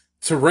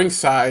to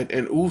ringside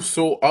and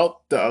Uso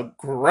up the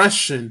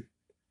aggression.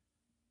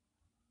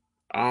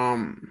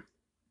 Um,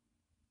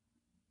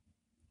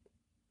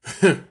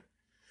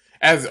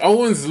 As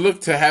Owens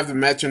looked to have the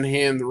match in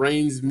hand,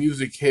 Reigns'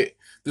 music hit,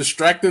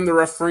 distracting the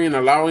referee and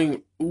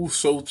allowing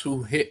Uso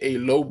to hit a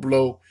low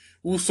blow.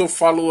 Uso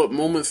followed up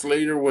moments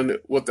later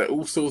with the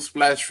Uso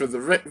splash for the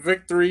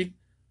victory.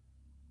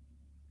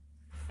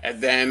 And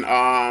then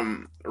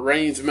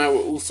Reigns met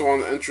with Uso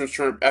on the entrance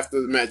ramp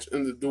after the match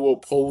in the duo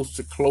pose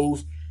to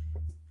close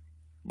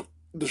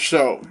the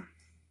show.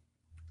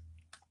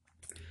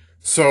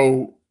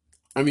 So,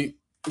 I mean,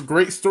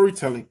 great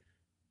storytelling.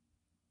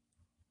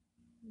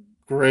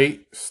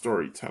 Great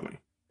storytelling.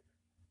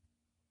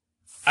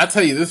 I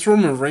tell you, this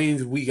Roman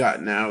Reigns we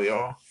got now,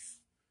 y'all.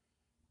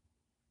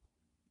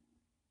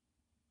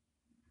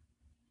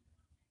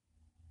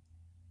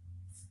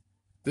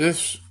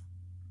 This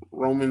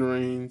Roman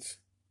Reigns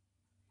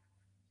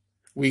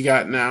we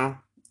got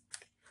now.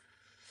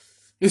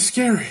 It's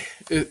scary.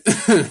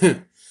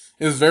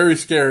 It's very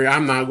scary.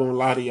 I'm not gonna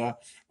lie to y'all.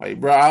 Like,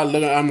 bro,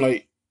 I'm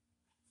like,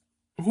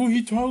 who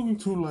he talking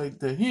to like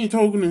that? He ain't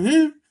talking to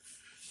him.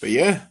 But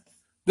yeah,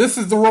 this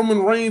is the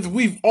Roman Reigns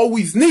we've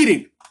always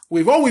needed.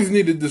 We've always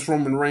needed this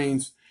Roman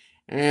Reigns.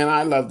 And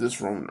I love this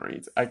Roman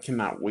Reigns. I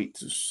cannot wait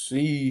to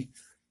see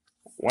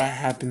what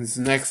happens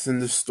next in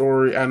the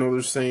story. I know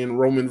they're saying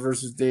Roman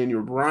versus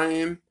Daniel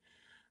Bryan.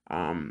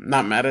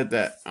 Not mad at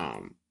that.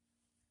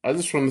 I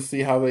just want to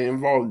see how they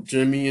involve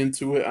Jimmy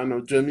into it. I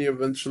know Jimmy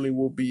eventually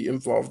will be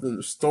involved in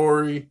the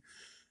story,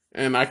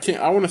 and I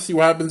want to see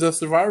what happens at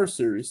Survivor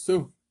Series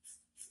too.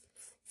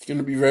 It's going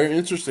to be very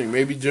interesting.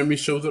 Maybe Jimmy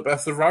shows up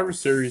at Survivor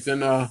Series,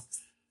 and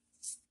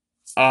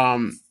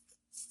um,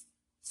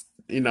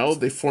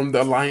 they form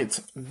the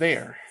alliance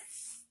there.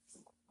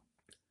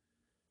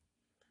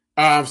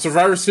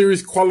 Survivor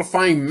Series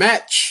qualifying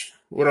match.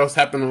 What else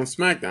happened on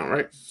SmackDown?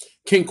 Right,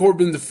 King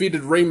Corbin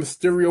defeated Rey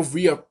Mysterio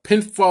via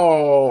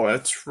pinfall.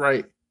 That's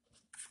right.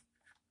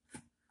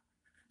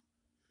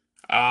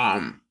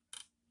 Um,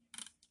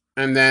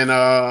 And then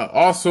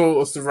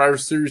also a Survivor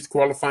Series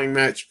qualifying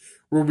match.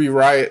 Ruby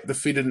Riott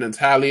defeated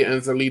Natalia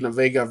and Zelina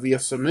Vega via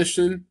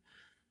submission.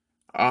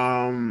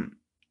 Um,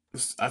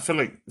 I feel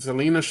like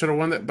Zelina should have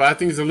won that, but I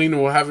think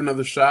Zelina will have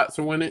another shot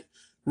to win it.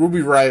 Ruby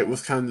Riott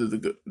was kind of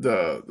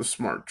the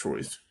smart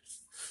choice.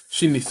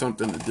 She needs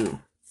something to do.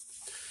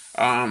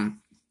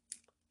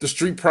 The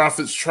Street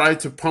Profits tried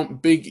to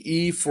pump Big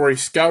E for a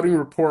scouting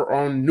report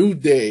on New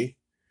Day,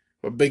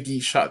 but Big E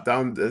shot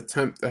down the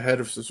attempt ahead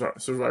of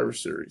Survivor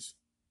Series.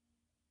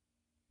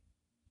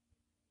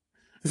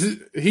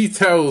 He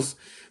tells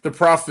the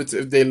Prophets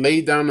if they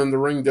lay down in the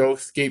ring, they'll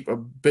escape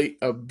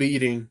a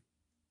beating.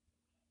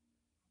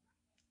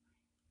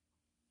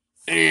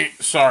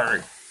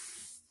 Sorry.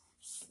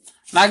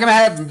 Not gonna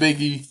happen,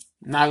 Biggie.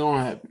 Not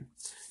gonna happen.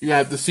 You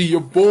have to see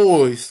your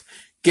boys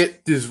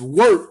get this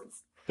work.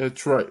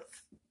 That's right.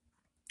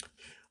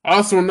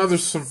 Also, another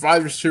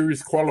Survivor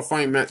Series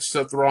qualifying match.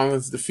 Seth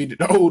Rollins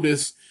defeated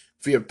Otis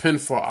via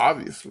pinfall.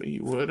 Obviously, he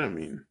would. I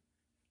mean.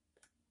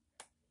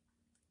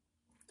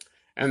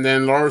 And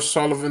then Lars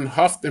Sullivan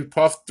huffed and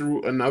puffed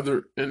through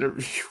another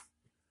interview.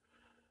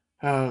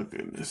 Oh,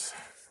 goodness.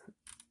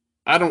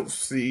 I don't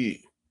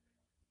see.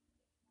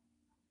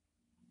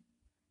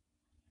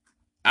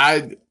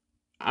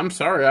 I'm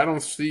sorry, I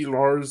don't see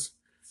Lars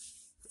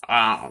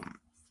um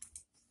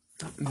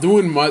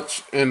doing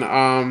much in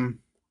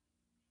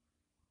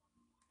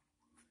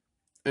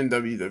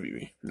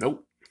WWE.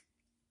 Nope.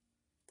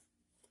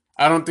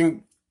 I don't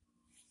think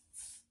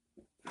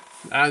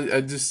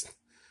I just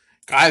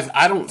Guys,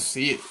 I don't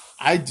see it.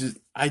 I do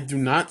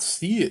not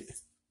see it.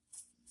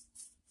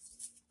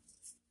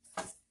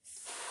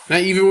 Not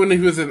even when he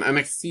was in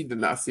NXT, did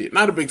not see it.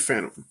 Not a big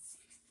fan of him.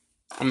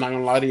 I'm not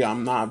gonna lie to you,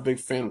 I'm not a big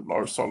fan of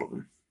Lars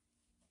Sullivan.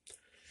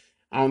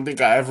 I don't think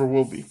I ever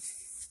will be,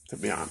 to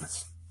be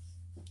honest.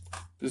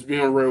 Just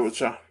being real with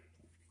y'all.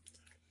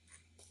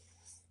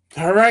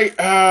 All right,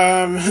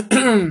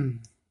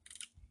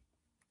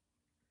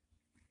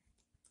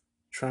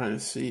 trying to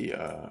see.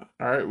 All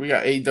right, we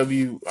got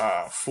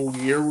AEW Full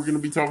Gear we're gonna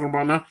be talking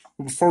about now.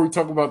 But before we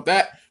talk about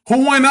that,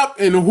 who went up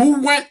and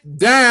who went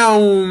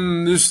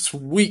down this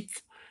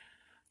week?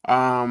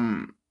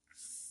 Um,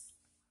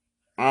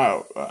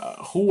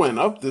 who went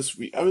up this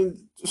week? I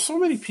mean, so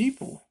many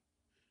people,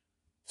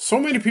 so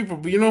many people.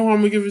 But you know who I'm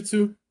gonna give it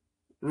to?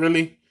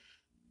 Really,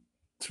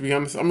 to be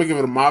honest, I'm gonna give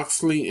it to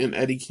Moxley and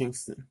Eddie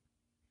Kingston.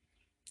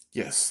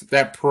 Yes,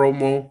 that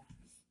promo.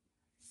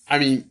 I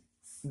mean,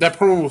 that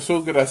promo was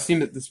so good. I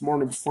seen it this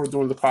morning before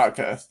doing the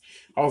podcast.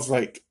 I was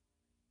like,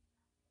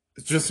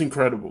 it's just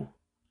incredible.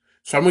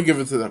 So I'm gonna give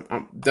it to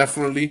them.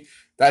 Definitely,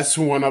 that's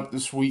who went up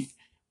this week.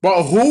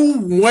 But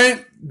who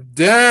went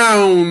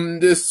down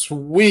this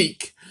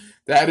week?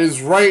 That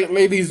is right,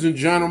 ladies and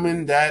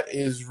gentlemen. That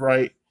is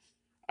right.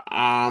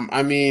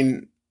 I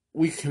mean,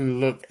 we can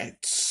look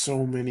at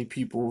so many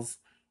people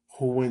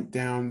who went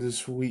down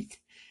this week,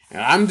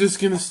 and I'm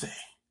just gonna say,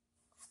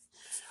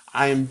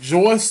 I'm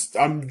just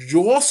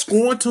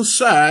going to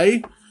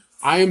say,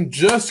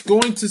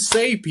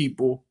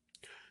 people,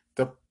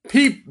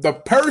 the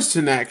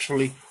person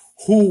actually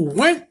who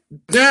went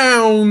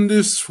down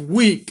this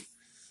week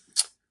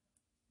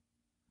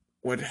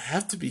would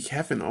have to be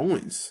Kevin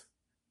Owens.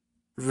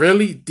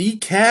 Really?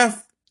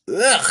 Decaf?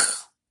 Ugh.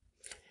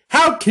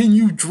 How can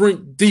you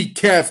drink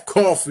decaf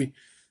coffee?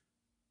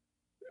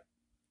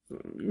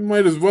 You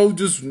might as well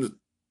just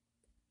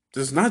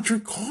not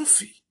drink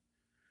coffee.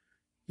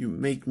 You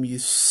make me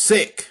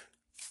sick.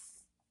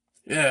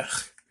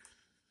 Ugh.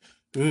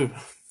 Ugh.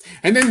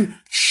 And then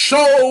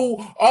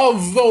show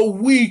of the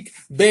week,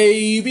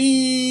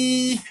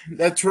 baby.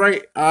 That's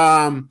right.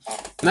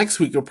 Next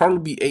week will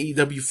probably be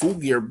AEW Full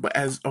Gear, but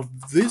as of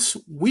this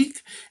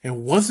week, it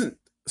wasn't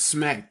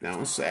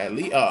SmackDown.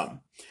 Sadly,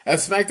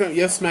 as SmackDown,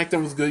 yes,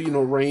 SmackDown was good. You know,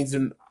 Reigns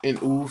and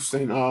Usos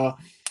and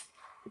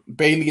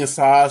Bailey and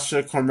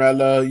Sasha,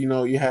 Carmella. You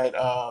know, you had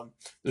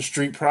the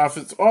Street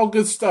Profits. All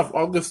good stuff.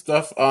 All good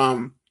stuff.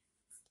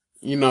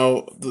 You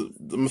know,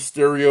 the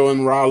Mysterio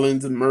and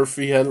Rollins and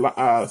Murphy had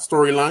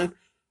storyline.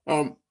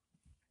 Um,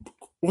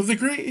 was it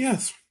great?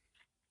 Yes,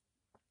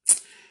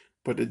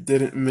 but it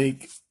didn't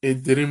make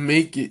it. Didn't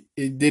make it.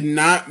 It did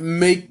not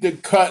make the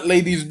cut,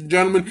 ladies and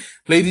gentlemen.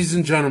 Ladies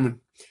and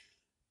gentlemen,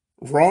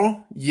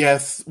 Raw,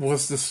 yes,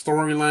 was the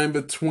storyline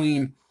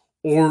between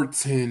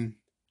Orton,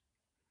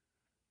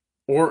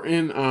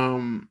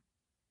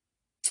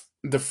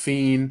 the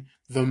Fiend,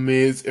 the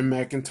Miz, and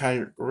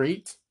McIntyre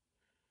great?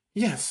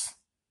 Yes,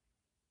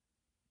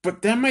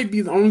 but that might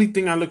be the only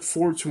thing I look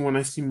forward to when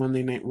I see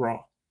Monday Night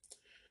Raw.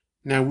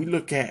 Now we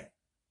look at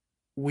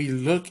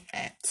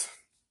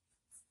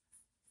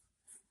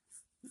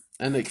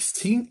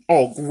NXT.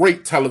 Oh,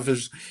 great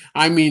television.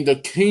 I mean, the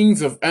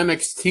kings of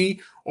NXT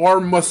are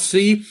must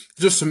see.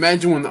 Just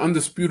imagine when the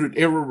Undisputed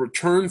Era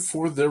return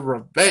for their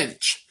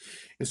revenge.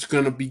 It's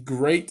going to be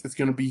great. It's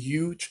going to be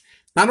huge.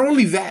 Not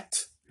only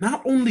that,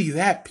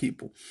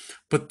 people,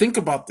 but think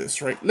about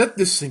this, right? Let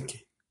this sink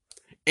in.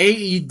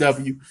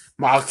 AEW,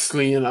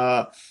 Moxley and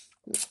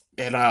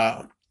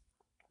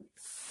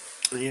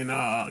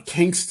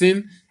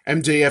Kingston,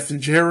 MJF and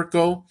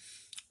Jericho,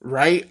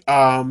 right?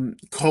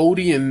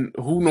 Cody and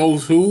who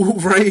knows who,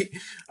 right?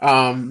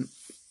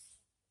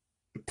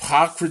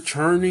 Pac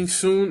returning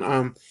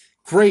soon.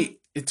 Great.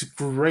 It's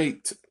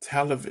great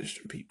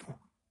television, people.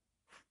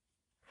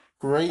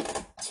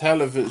 Great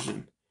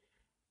television.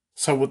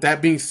 So with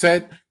that being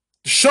said,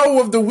 the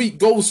show of the week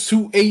goes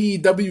to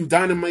AEW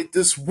Dynamite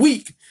this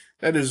week.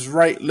 That is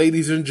right,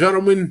 ladies and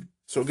gentlemen.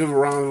 So give a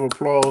round of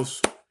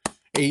applause.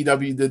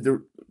 AEW did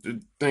the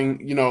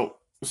thing, you know,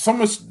 so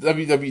much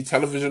WWE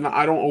television.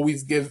 I don't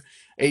always give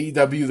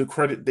AEW the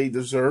credit they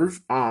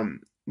deserve.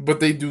 But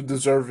they do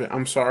deserve it.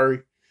 I'm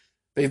sorry.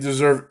 They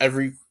deserve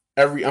every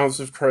ounce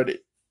of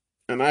credit.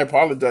 And I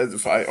apologize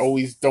if I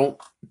always don't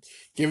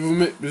give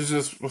them it. There's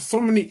just with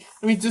so many.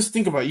 I mean, just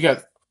think about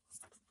it.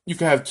 You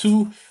can have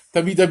two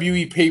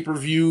WWE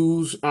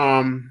pay-per-views,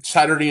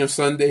 Saturday and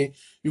Sunday.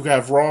 You can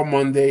have Raw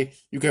Monday.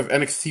 You can have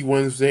NXT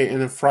Wednesday,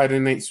 and then Friday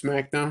Night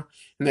SmackDown.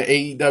 And the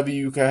AEW,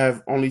 you can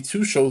have only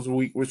two shows a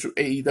week, which are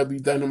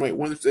AEW Dynamite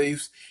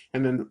Wednesdays,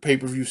 and then the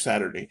pay-per-view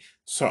Saturday.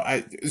 So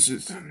it's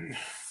just,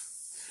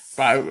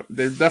 but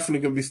they're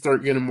definitely gonna be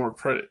start getting more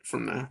credit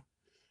from now.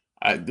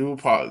 I do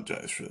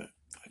apologize for that.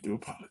 I do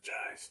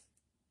apologize.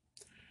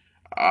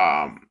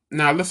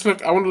 Now let's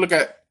look. I want to look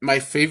at my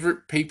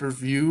favorite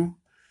pay-per-view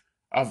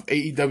of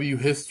AEW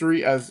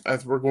history as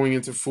we're going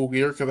into Full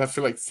Gear, because I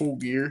feel like Full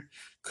Gear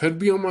could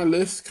be on my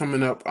list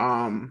coming up.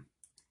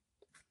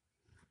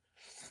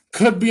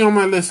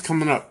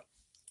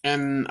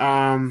 And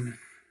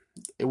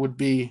it would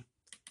be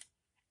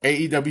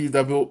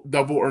AEW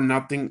Double or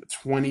Nothing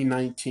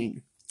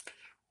 2019,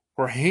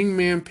 where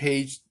Hangman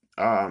Page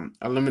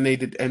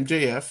eliminated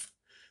MJF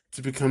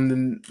to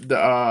become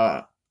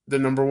the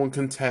number one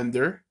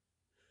contender,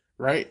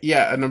 right?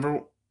 Yeah, a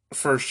number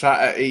first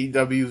shot at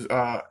AEW's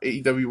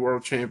AEW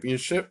World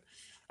Championship.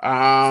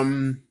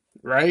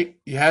 Right?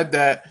 You had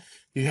that.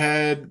 You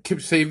had Kip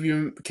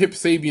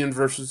Sabian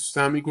versus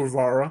Sammy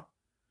Guevara,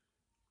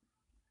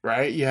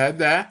 right? You had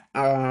that.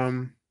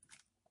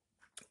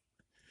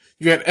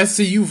 You had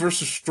SCU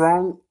versus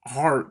Strong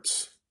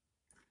Hearts.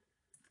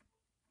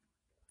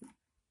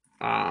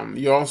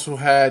 You also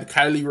had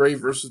Kylie Ray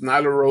versus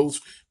Nyla Rose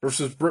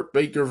versus Britt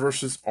Baker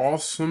versus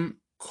Awesome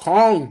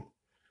Kong.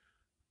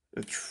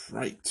 That's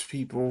right,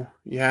 people.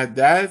 You had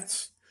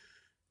that.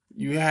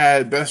 You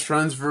had Best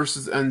Friends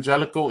versus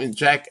Angelico and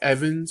Jack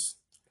Evans.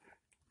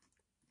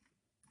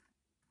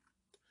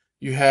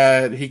 You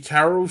had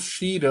Hikaru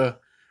Shida,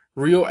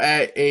 Real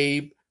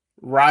Abe,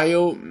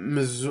 Ryo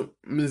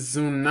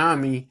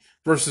Mizunami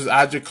versus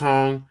Aja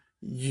Kong,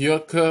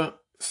 Yuka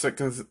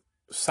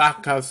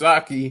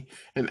Sakazaki,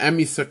 and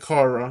Emi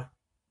Sakura.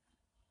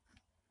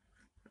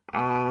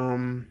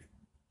 Um,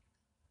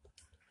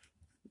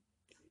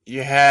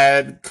 you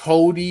had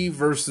Cody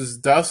versus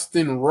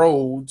Dustin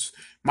Rhodes.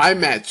 My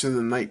match of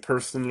the night,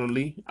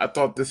 personally. I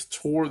thought this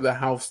tore the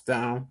house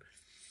down.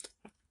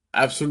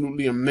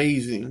 Absolutely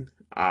amazing.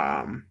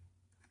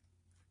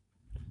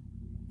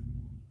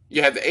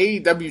 You had the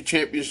AEW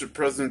Championship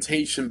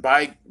presentation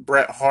by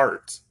Bret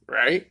Hart,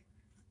 right?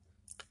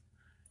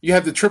 You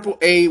had the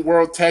AAA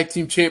World Tag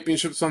Team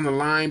Championships on the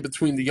line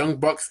between the Young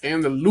Bucks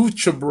and the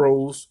Lucha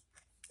Bros.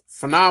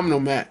 Phenomenal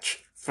match.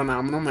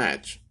 Phenomenal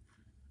match.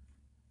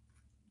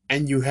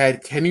 And you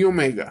had Kenny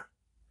Omega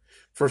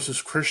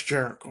versus Chris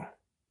Jericho.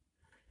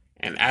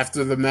 And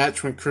after the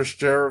match, when Chris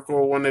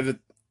Jericho wanted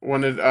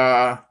what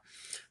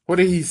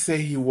did he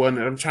say he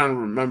wanted? I'm trying to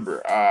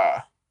remember.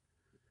 I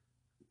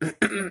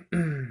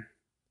think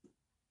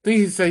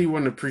he said he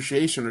wanted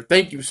appreciation or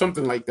thank you,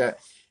 something like that.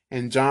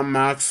 And Jon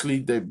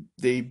Moxley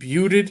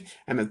debuted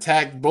and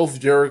attacked both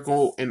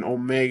Jericho and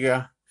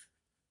Omega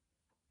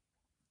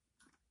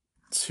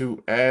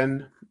to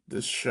end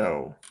the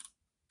show.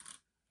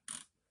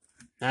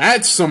 Now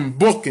that's some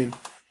booking.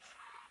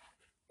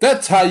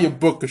 That's how you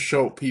book a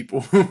show,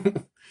 people.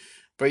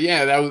 But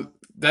yeah,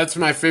 that's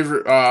my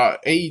favorite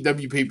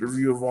AEW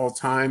pay-per-view of all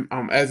time.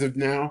 As of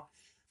now,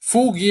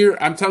 Full Gear.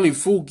 I'm telling you,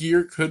 Full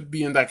Gear could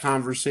be in that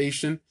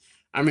conversation.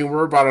 I mean,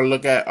 we're about to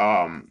look at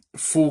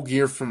Full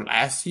Gear from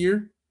last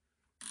year,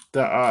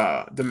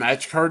 the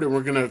match card, and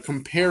we're gonna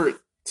compare it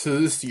to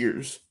this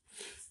year's.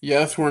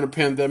 Yes, we're in a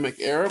pandemic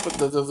era, but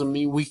that doesn't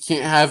mean we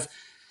can't have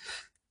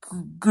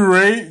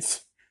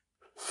great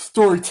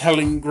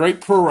storytelling,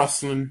 great pro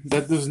wrestling.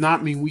 That does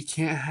not mean we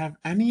can't have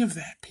any of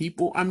that,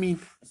 people. I mean,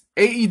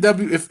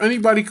 AEW. If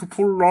anybody could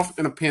pull it off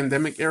in a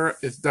pandemic era,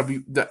 it's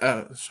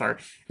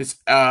it's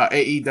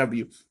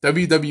AEW.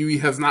 WWE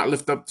has not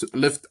lived up to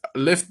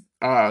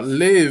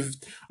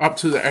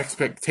the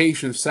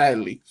expectations,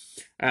 sadly.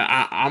 And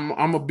I'm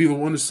gonna be the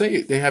one to say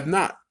it. They have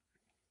not.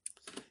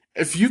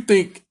 If you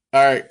think,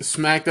 all right,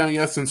 SmackDown,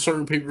 yes, and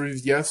certain pay per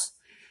views, yes,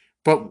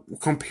 but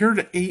compared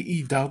to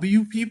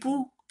AEW,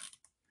 people,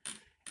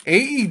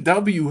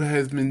 AEW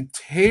has been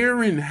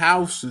tearing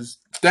houses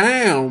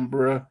down,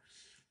 bruh.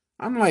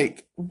 I'm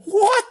like,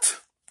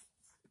 what?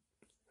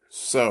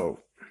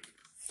 So,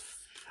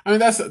 I mean,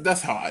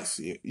 that's how I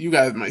see it. You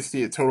guys might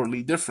see it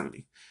totally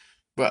differently,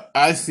 but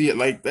I see it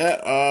like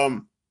that.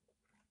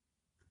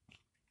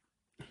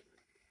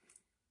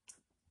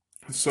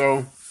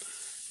 So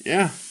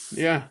yeah,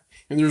 yeah.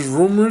 And there's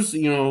rumors,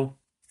 look,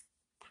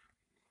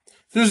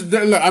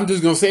 I'm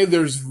just gonna say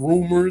there's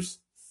rumors,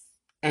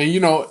 and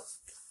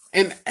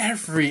in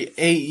every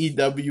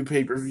AEW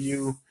pay per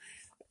view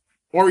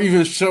or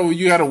even show,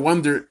 you gotta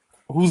wonder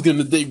who's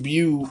gonna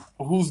debut,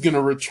 who's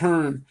gonna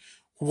return,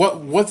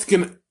 what's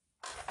gonna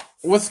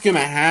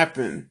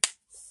happen,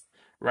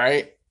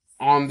 right?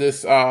 On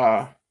this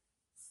show,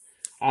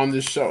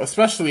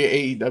 especially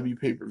AEW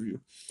pay per view.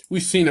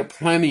 We've seen it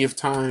plenty of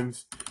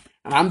times,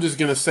 and I'm just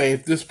gonna say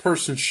if this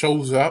person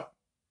shows up,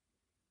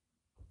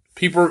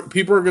 people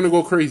are gonna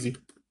go crazy.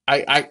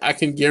 I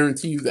can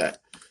guarantee you that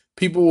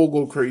people will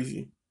go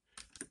crazy.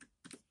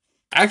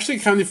 I actually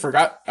kind of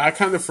forgot. I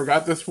kind of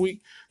forgot this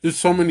week. There's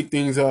so many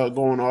things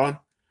going on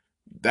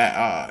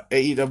that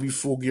AEW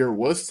Full Gear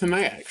was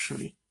tonight.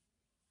 Actually,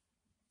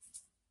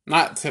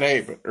 not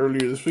today, but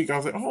earlier this week. I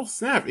was like, oh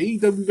snap!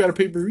 AEW got a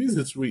pay per view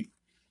this week.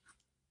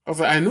 I was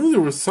like, I knew there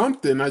was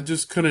something. I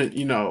just couldn't,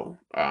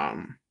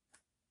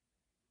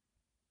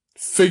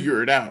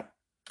 figure it out.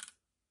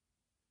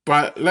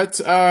 But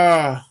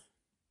matter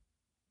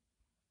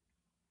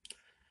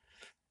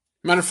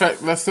of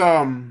fact, let's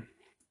talk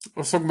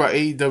about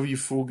AEW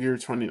Full Gear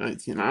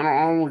 2019. I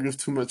don't want to give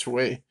too much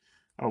away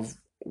of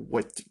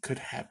what could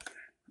happen.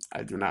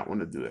 I do not want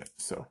to do that.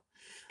 So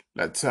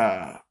let's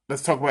talk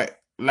about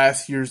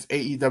last year's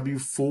AEW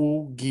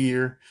Full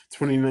Gear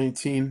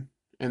 2019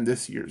 and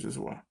this year's as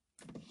well.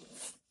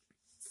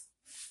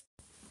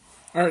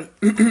 All right,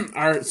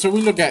 all right. So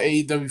we look at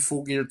AEW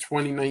Full Gear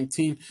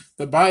 2019.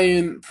 The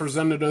buy-in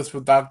presented us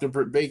with Dr.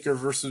 Britt Baker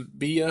versus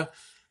Bia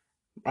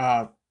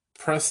uh,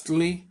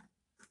 Presley,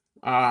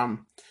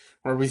 um,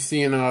 where we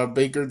seen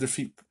Baker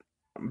defeat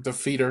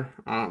her.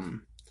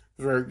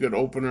 Very good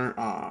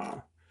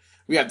opener.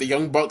 We got the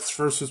Young Bucks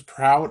versus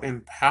Proud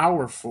and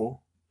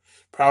Powerful.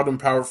 Proud and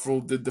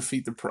Powerful did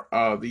defeat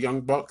the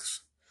Young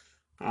Bucks.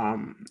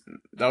 That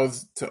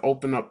was to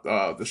open up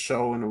the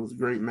show, and it was a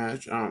great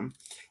match.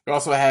 We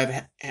also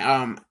had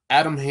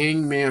Adam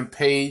Hangman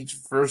Page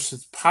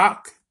versus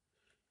Pac.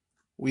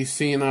 We've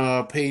seen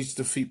Page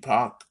defeat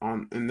Pac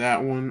on in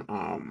that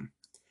one.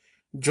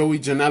 Joey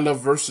Janela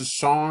versus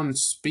Shawn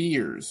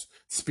Spears.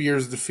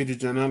 Spears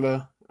defeated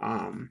Janela.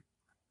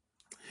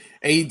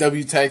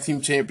 AEW Tag Team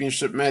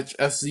Championship match: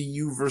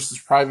 SCU versus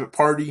Private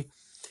Party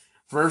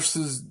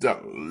versus the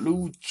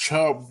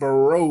Lucha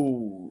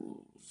Bros.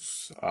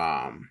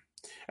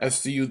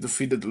 SCU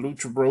defeated the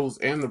Lucha Bros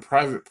and the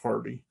Private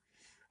Party.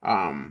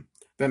 Then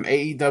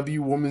AEW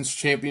Women's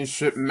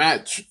Championship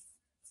match: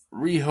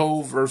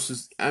 Riho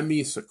versus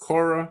Emi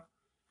Sakura.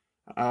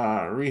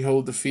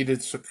 Riho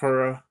defeated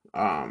Sakura.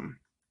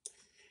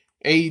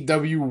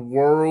 AEW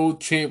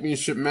World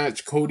Championship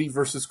match: Cody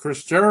versus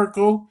Chris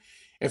Jericho.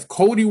 If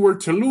Cody were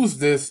to lose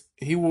this,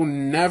 he will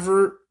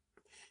never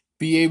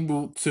be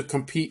able to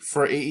compete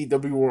for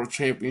AEW World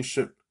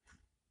Championship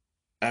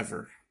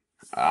ever.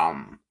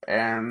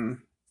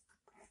 And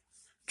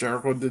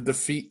Jericho did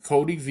defeat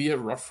Cody via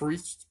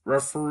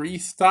referee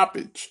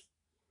stoppage.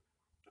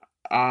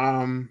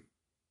 Um,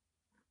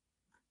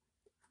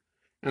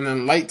 and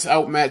then lights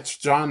out match: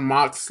 Jon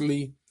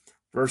Moxley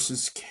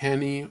versus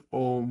Kenny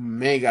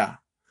Omega,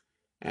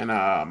 and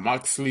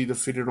Moxley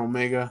defeated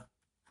Omega.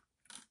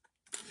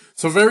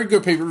 So very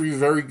good pay per view,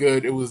 very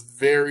good. It was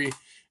very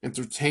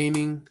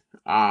entertaining.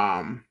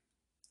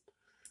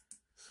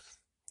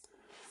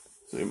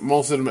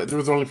 Most of them, there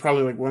was only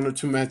probably like one or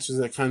two matches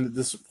that kind of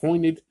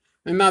disappointed,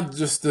 and not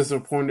just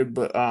disappointed,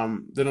 but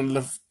didn't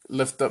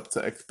lift up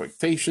to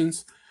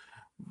expectations.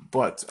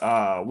 But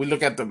we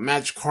look at the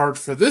match card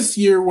for this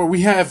year, where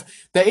we have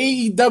the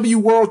AEW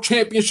World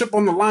Championship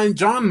on the line.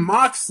 Jon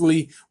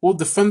Moxley will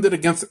defend it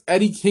against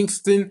Eddie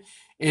Kingston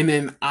in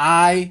an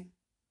I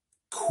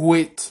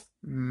Quit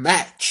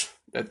match.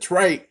 That's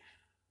right.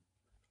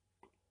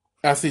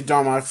 I say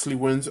Jon Moxley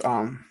wins.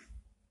 I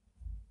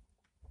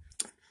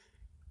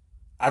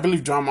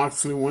believe Jon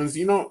Moxley wins.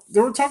 You know,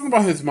 they were talking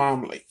about his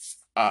mom like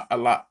a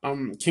lot.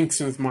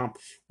 Kingston's mom.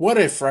 What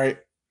if, right?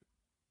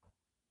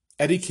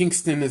 Eddie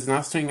Kingston is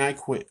not saying I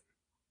quit,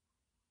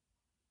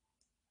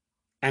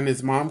 and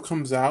his mom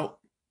comes out,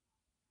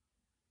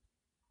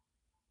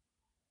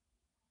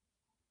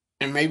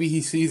 and maybe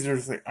he sees her and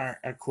is like, all right,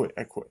 I quit,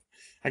 I quit.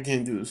 I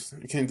can't do this.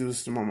 I can't do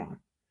this to my mom.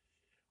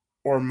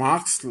 Or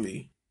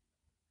Moxley,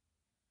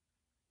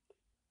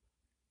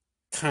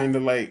 kind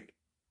of like,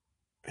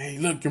 hey,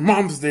 look, your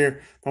mom's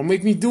there. Don't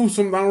make me do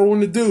something I don't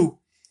want to do.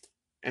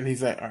 And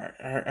he's like, all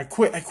right, I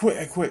quit, I quit,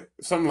 I quit.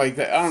 Something like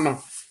that. I don't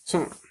know.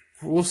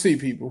 We'll see,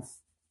 people.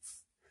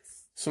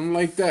 Something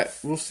like that.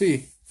 We'll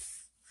see.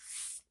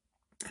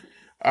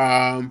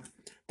 Um,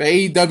 the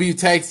AEW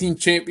Tag Team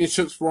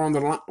Championships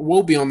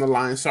will be on the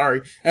line. Sorry,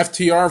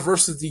 FTR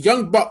versus the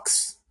Young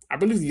Bucks. I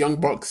believe the Young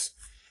Bucks.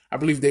 I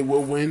believe they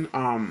will win.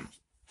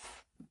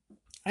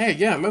 Hey,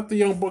 yeah, let the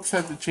Young Bucks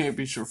have the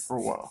championship for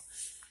a while.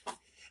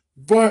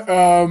 But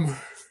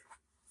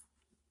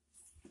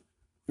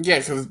yeah,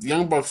 because the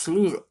Young Bucks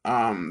lose,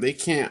 they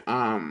can't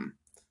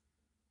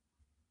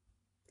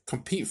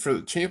compete for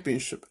the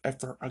championship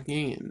ever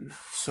again.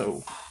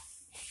 So,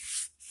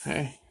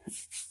 hey,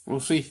 we'll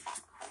see.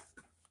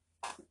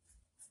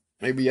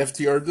 Maybe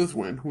FTR does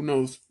win. Who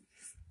knows?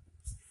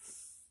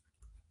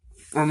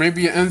 Or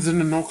maybe it ends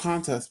in a no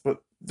contest,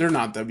 but they're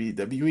not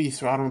WWE,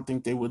 so I don't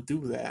think they would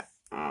do that.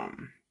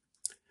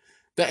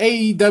 The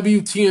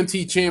AEW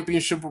TNT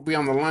Championship will be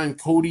on the line.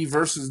 Cody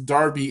versus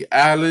Darby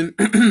Allin.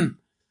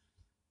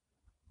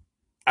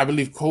 I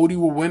believe Cody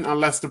will win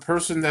unless the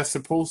person that's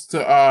supposed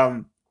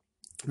to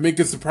make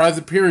a surprise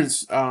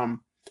appearance at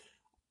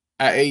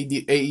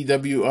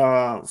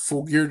AEW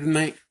Full Gear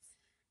tonight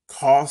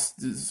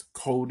costs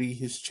Cody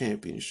his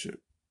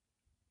championship.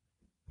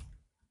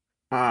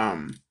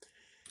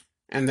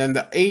 And then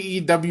the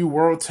AEW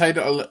World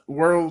Title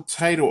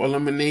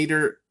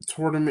Eliminator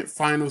Tournament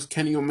Finals: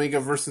 Kenny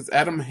Omega versus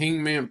Adam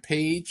Hangman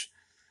Page.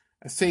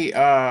 I say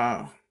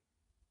Adam.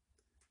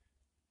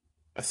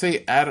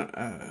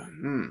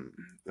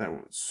 That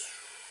one's.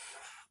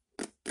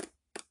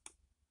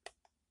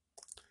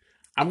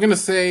 I'm gonna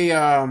say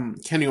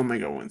Kenny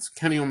Omega wins.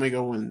 Kenny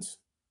Omega wins.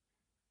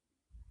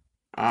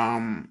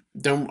 Then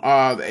the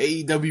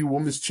AEW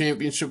Women's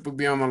Championship will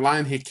be on the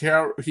line.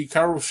 Hikaru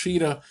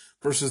Shida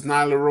versus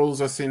Nyla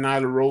Rose. I say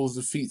Nyla Rose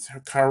defeats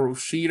Hikaru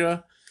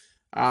Shida.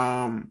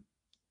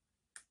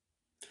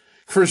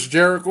 Chris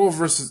Jericho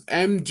versus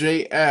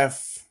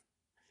MJF.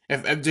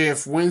 If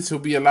MJF wins, he'll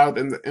be allowed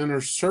in the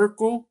inner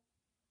circle,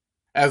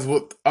 as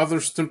with other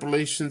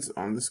stipulations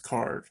on this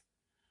card.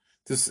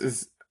 This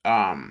is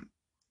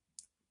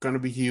gonna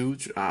be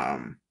huge.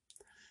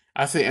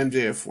 I say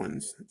MJF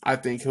wins. I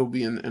think he'll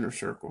be in the inner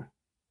circle.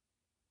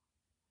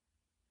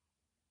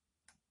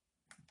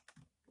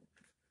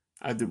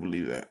 I do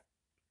believe that.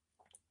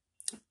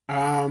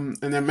 And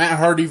then Matt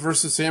Hardy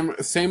versus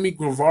Sammy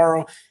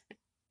Guevara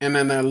in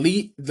an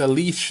elite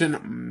deletion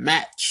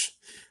match.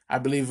 I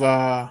believe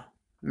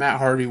Matt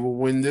Hardy will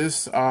win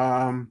this.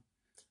 Then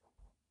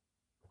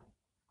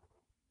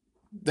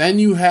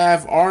you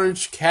have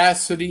Orange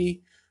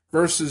Cassidy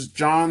versus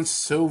John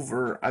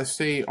Silver. I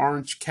say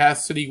Orange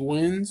Cassidy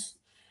wins.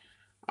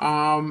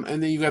 And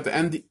then you got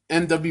the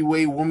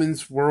NWA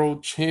Women's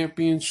World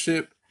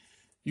Championship.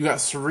 You got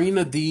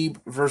Serena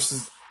Deeb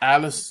versus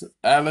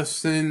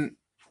Allison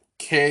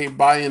K.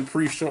 Buy-in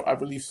pre-show. I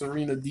believe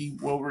Serena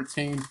Deeb will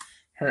retain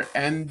her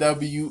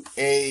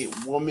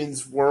NWA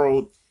Women's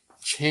World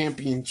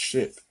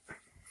Championship.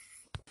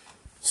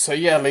 So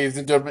yeah, ladies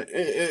and gentlemen,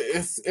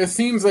 it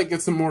seems like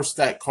it's a more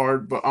stacked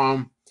card, but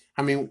I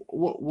mean,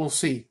 we'll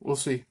see, we'll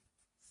see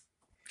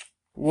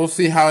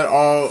how it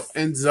all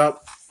ends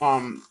up.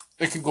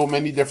 It could go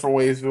many different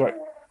ways, but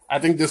I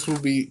think this will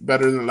be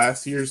better than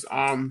last year's.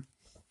 Um,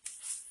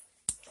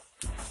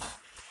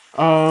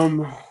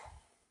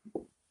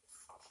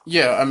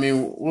 yeah, I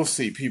mean, we'll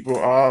see, people.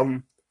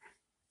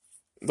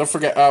 Don't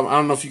forget. I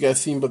don't know if you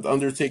guys seen, but the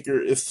Undertaker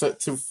is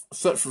set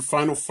for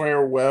final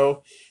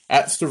farewell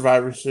at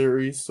Survivor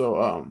Series.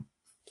 So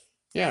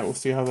yeah, we'll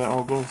see how that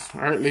all goes.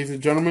 All right, ladies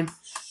and gentlemen,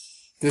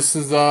 this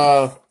is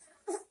uh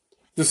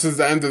this is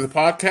the end of the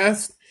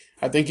podcast.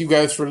 I thank you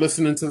guys for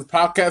listening to the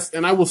podcast,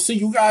 and I will see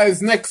you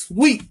guys next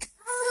week.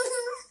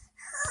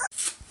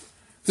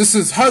 This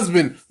is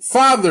husband,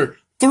 father,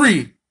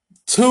 3,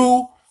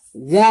 2,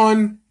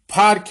 1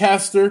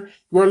 podcaster.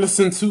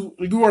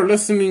 You are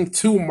listening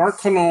to Mark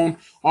Cologne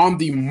on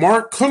the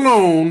Mark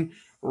Cologne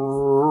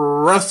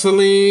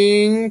Wrestling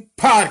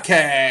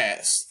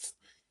Podcast.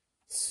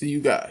 See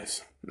you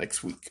guys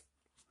next week.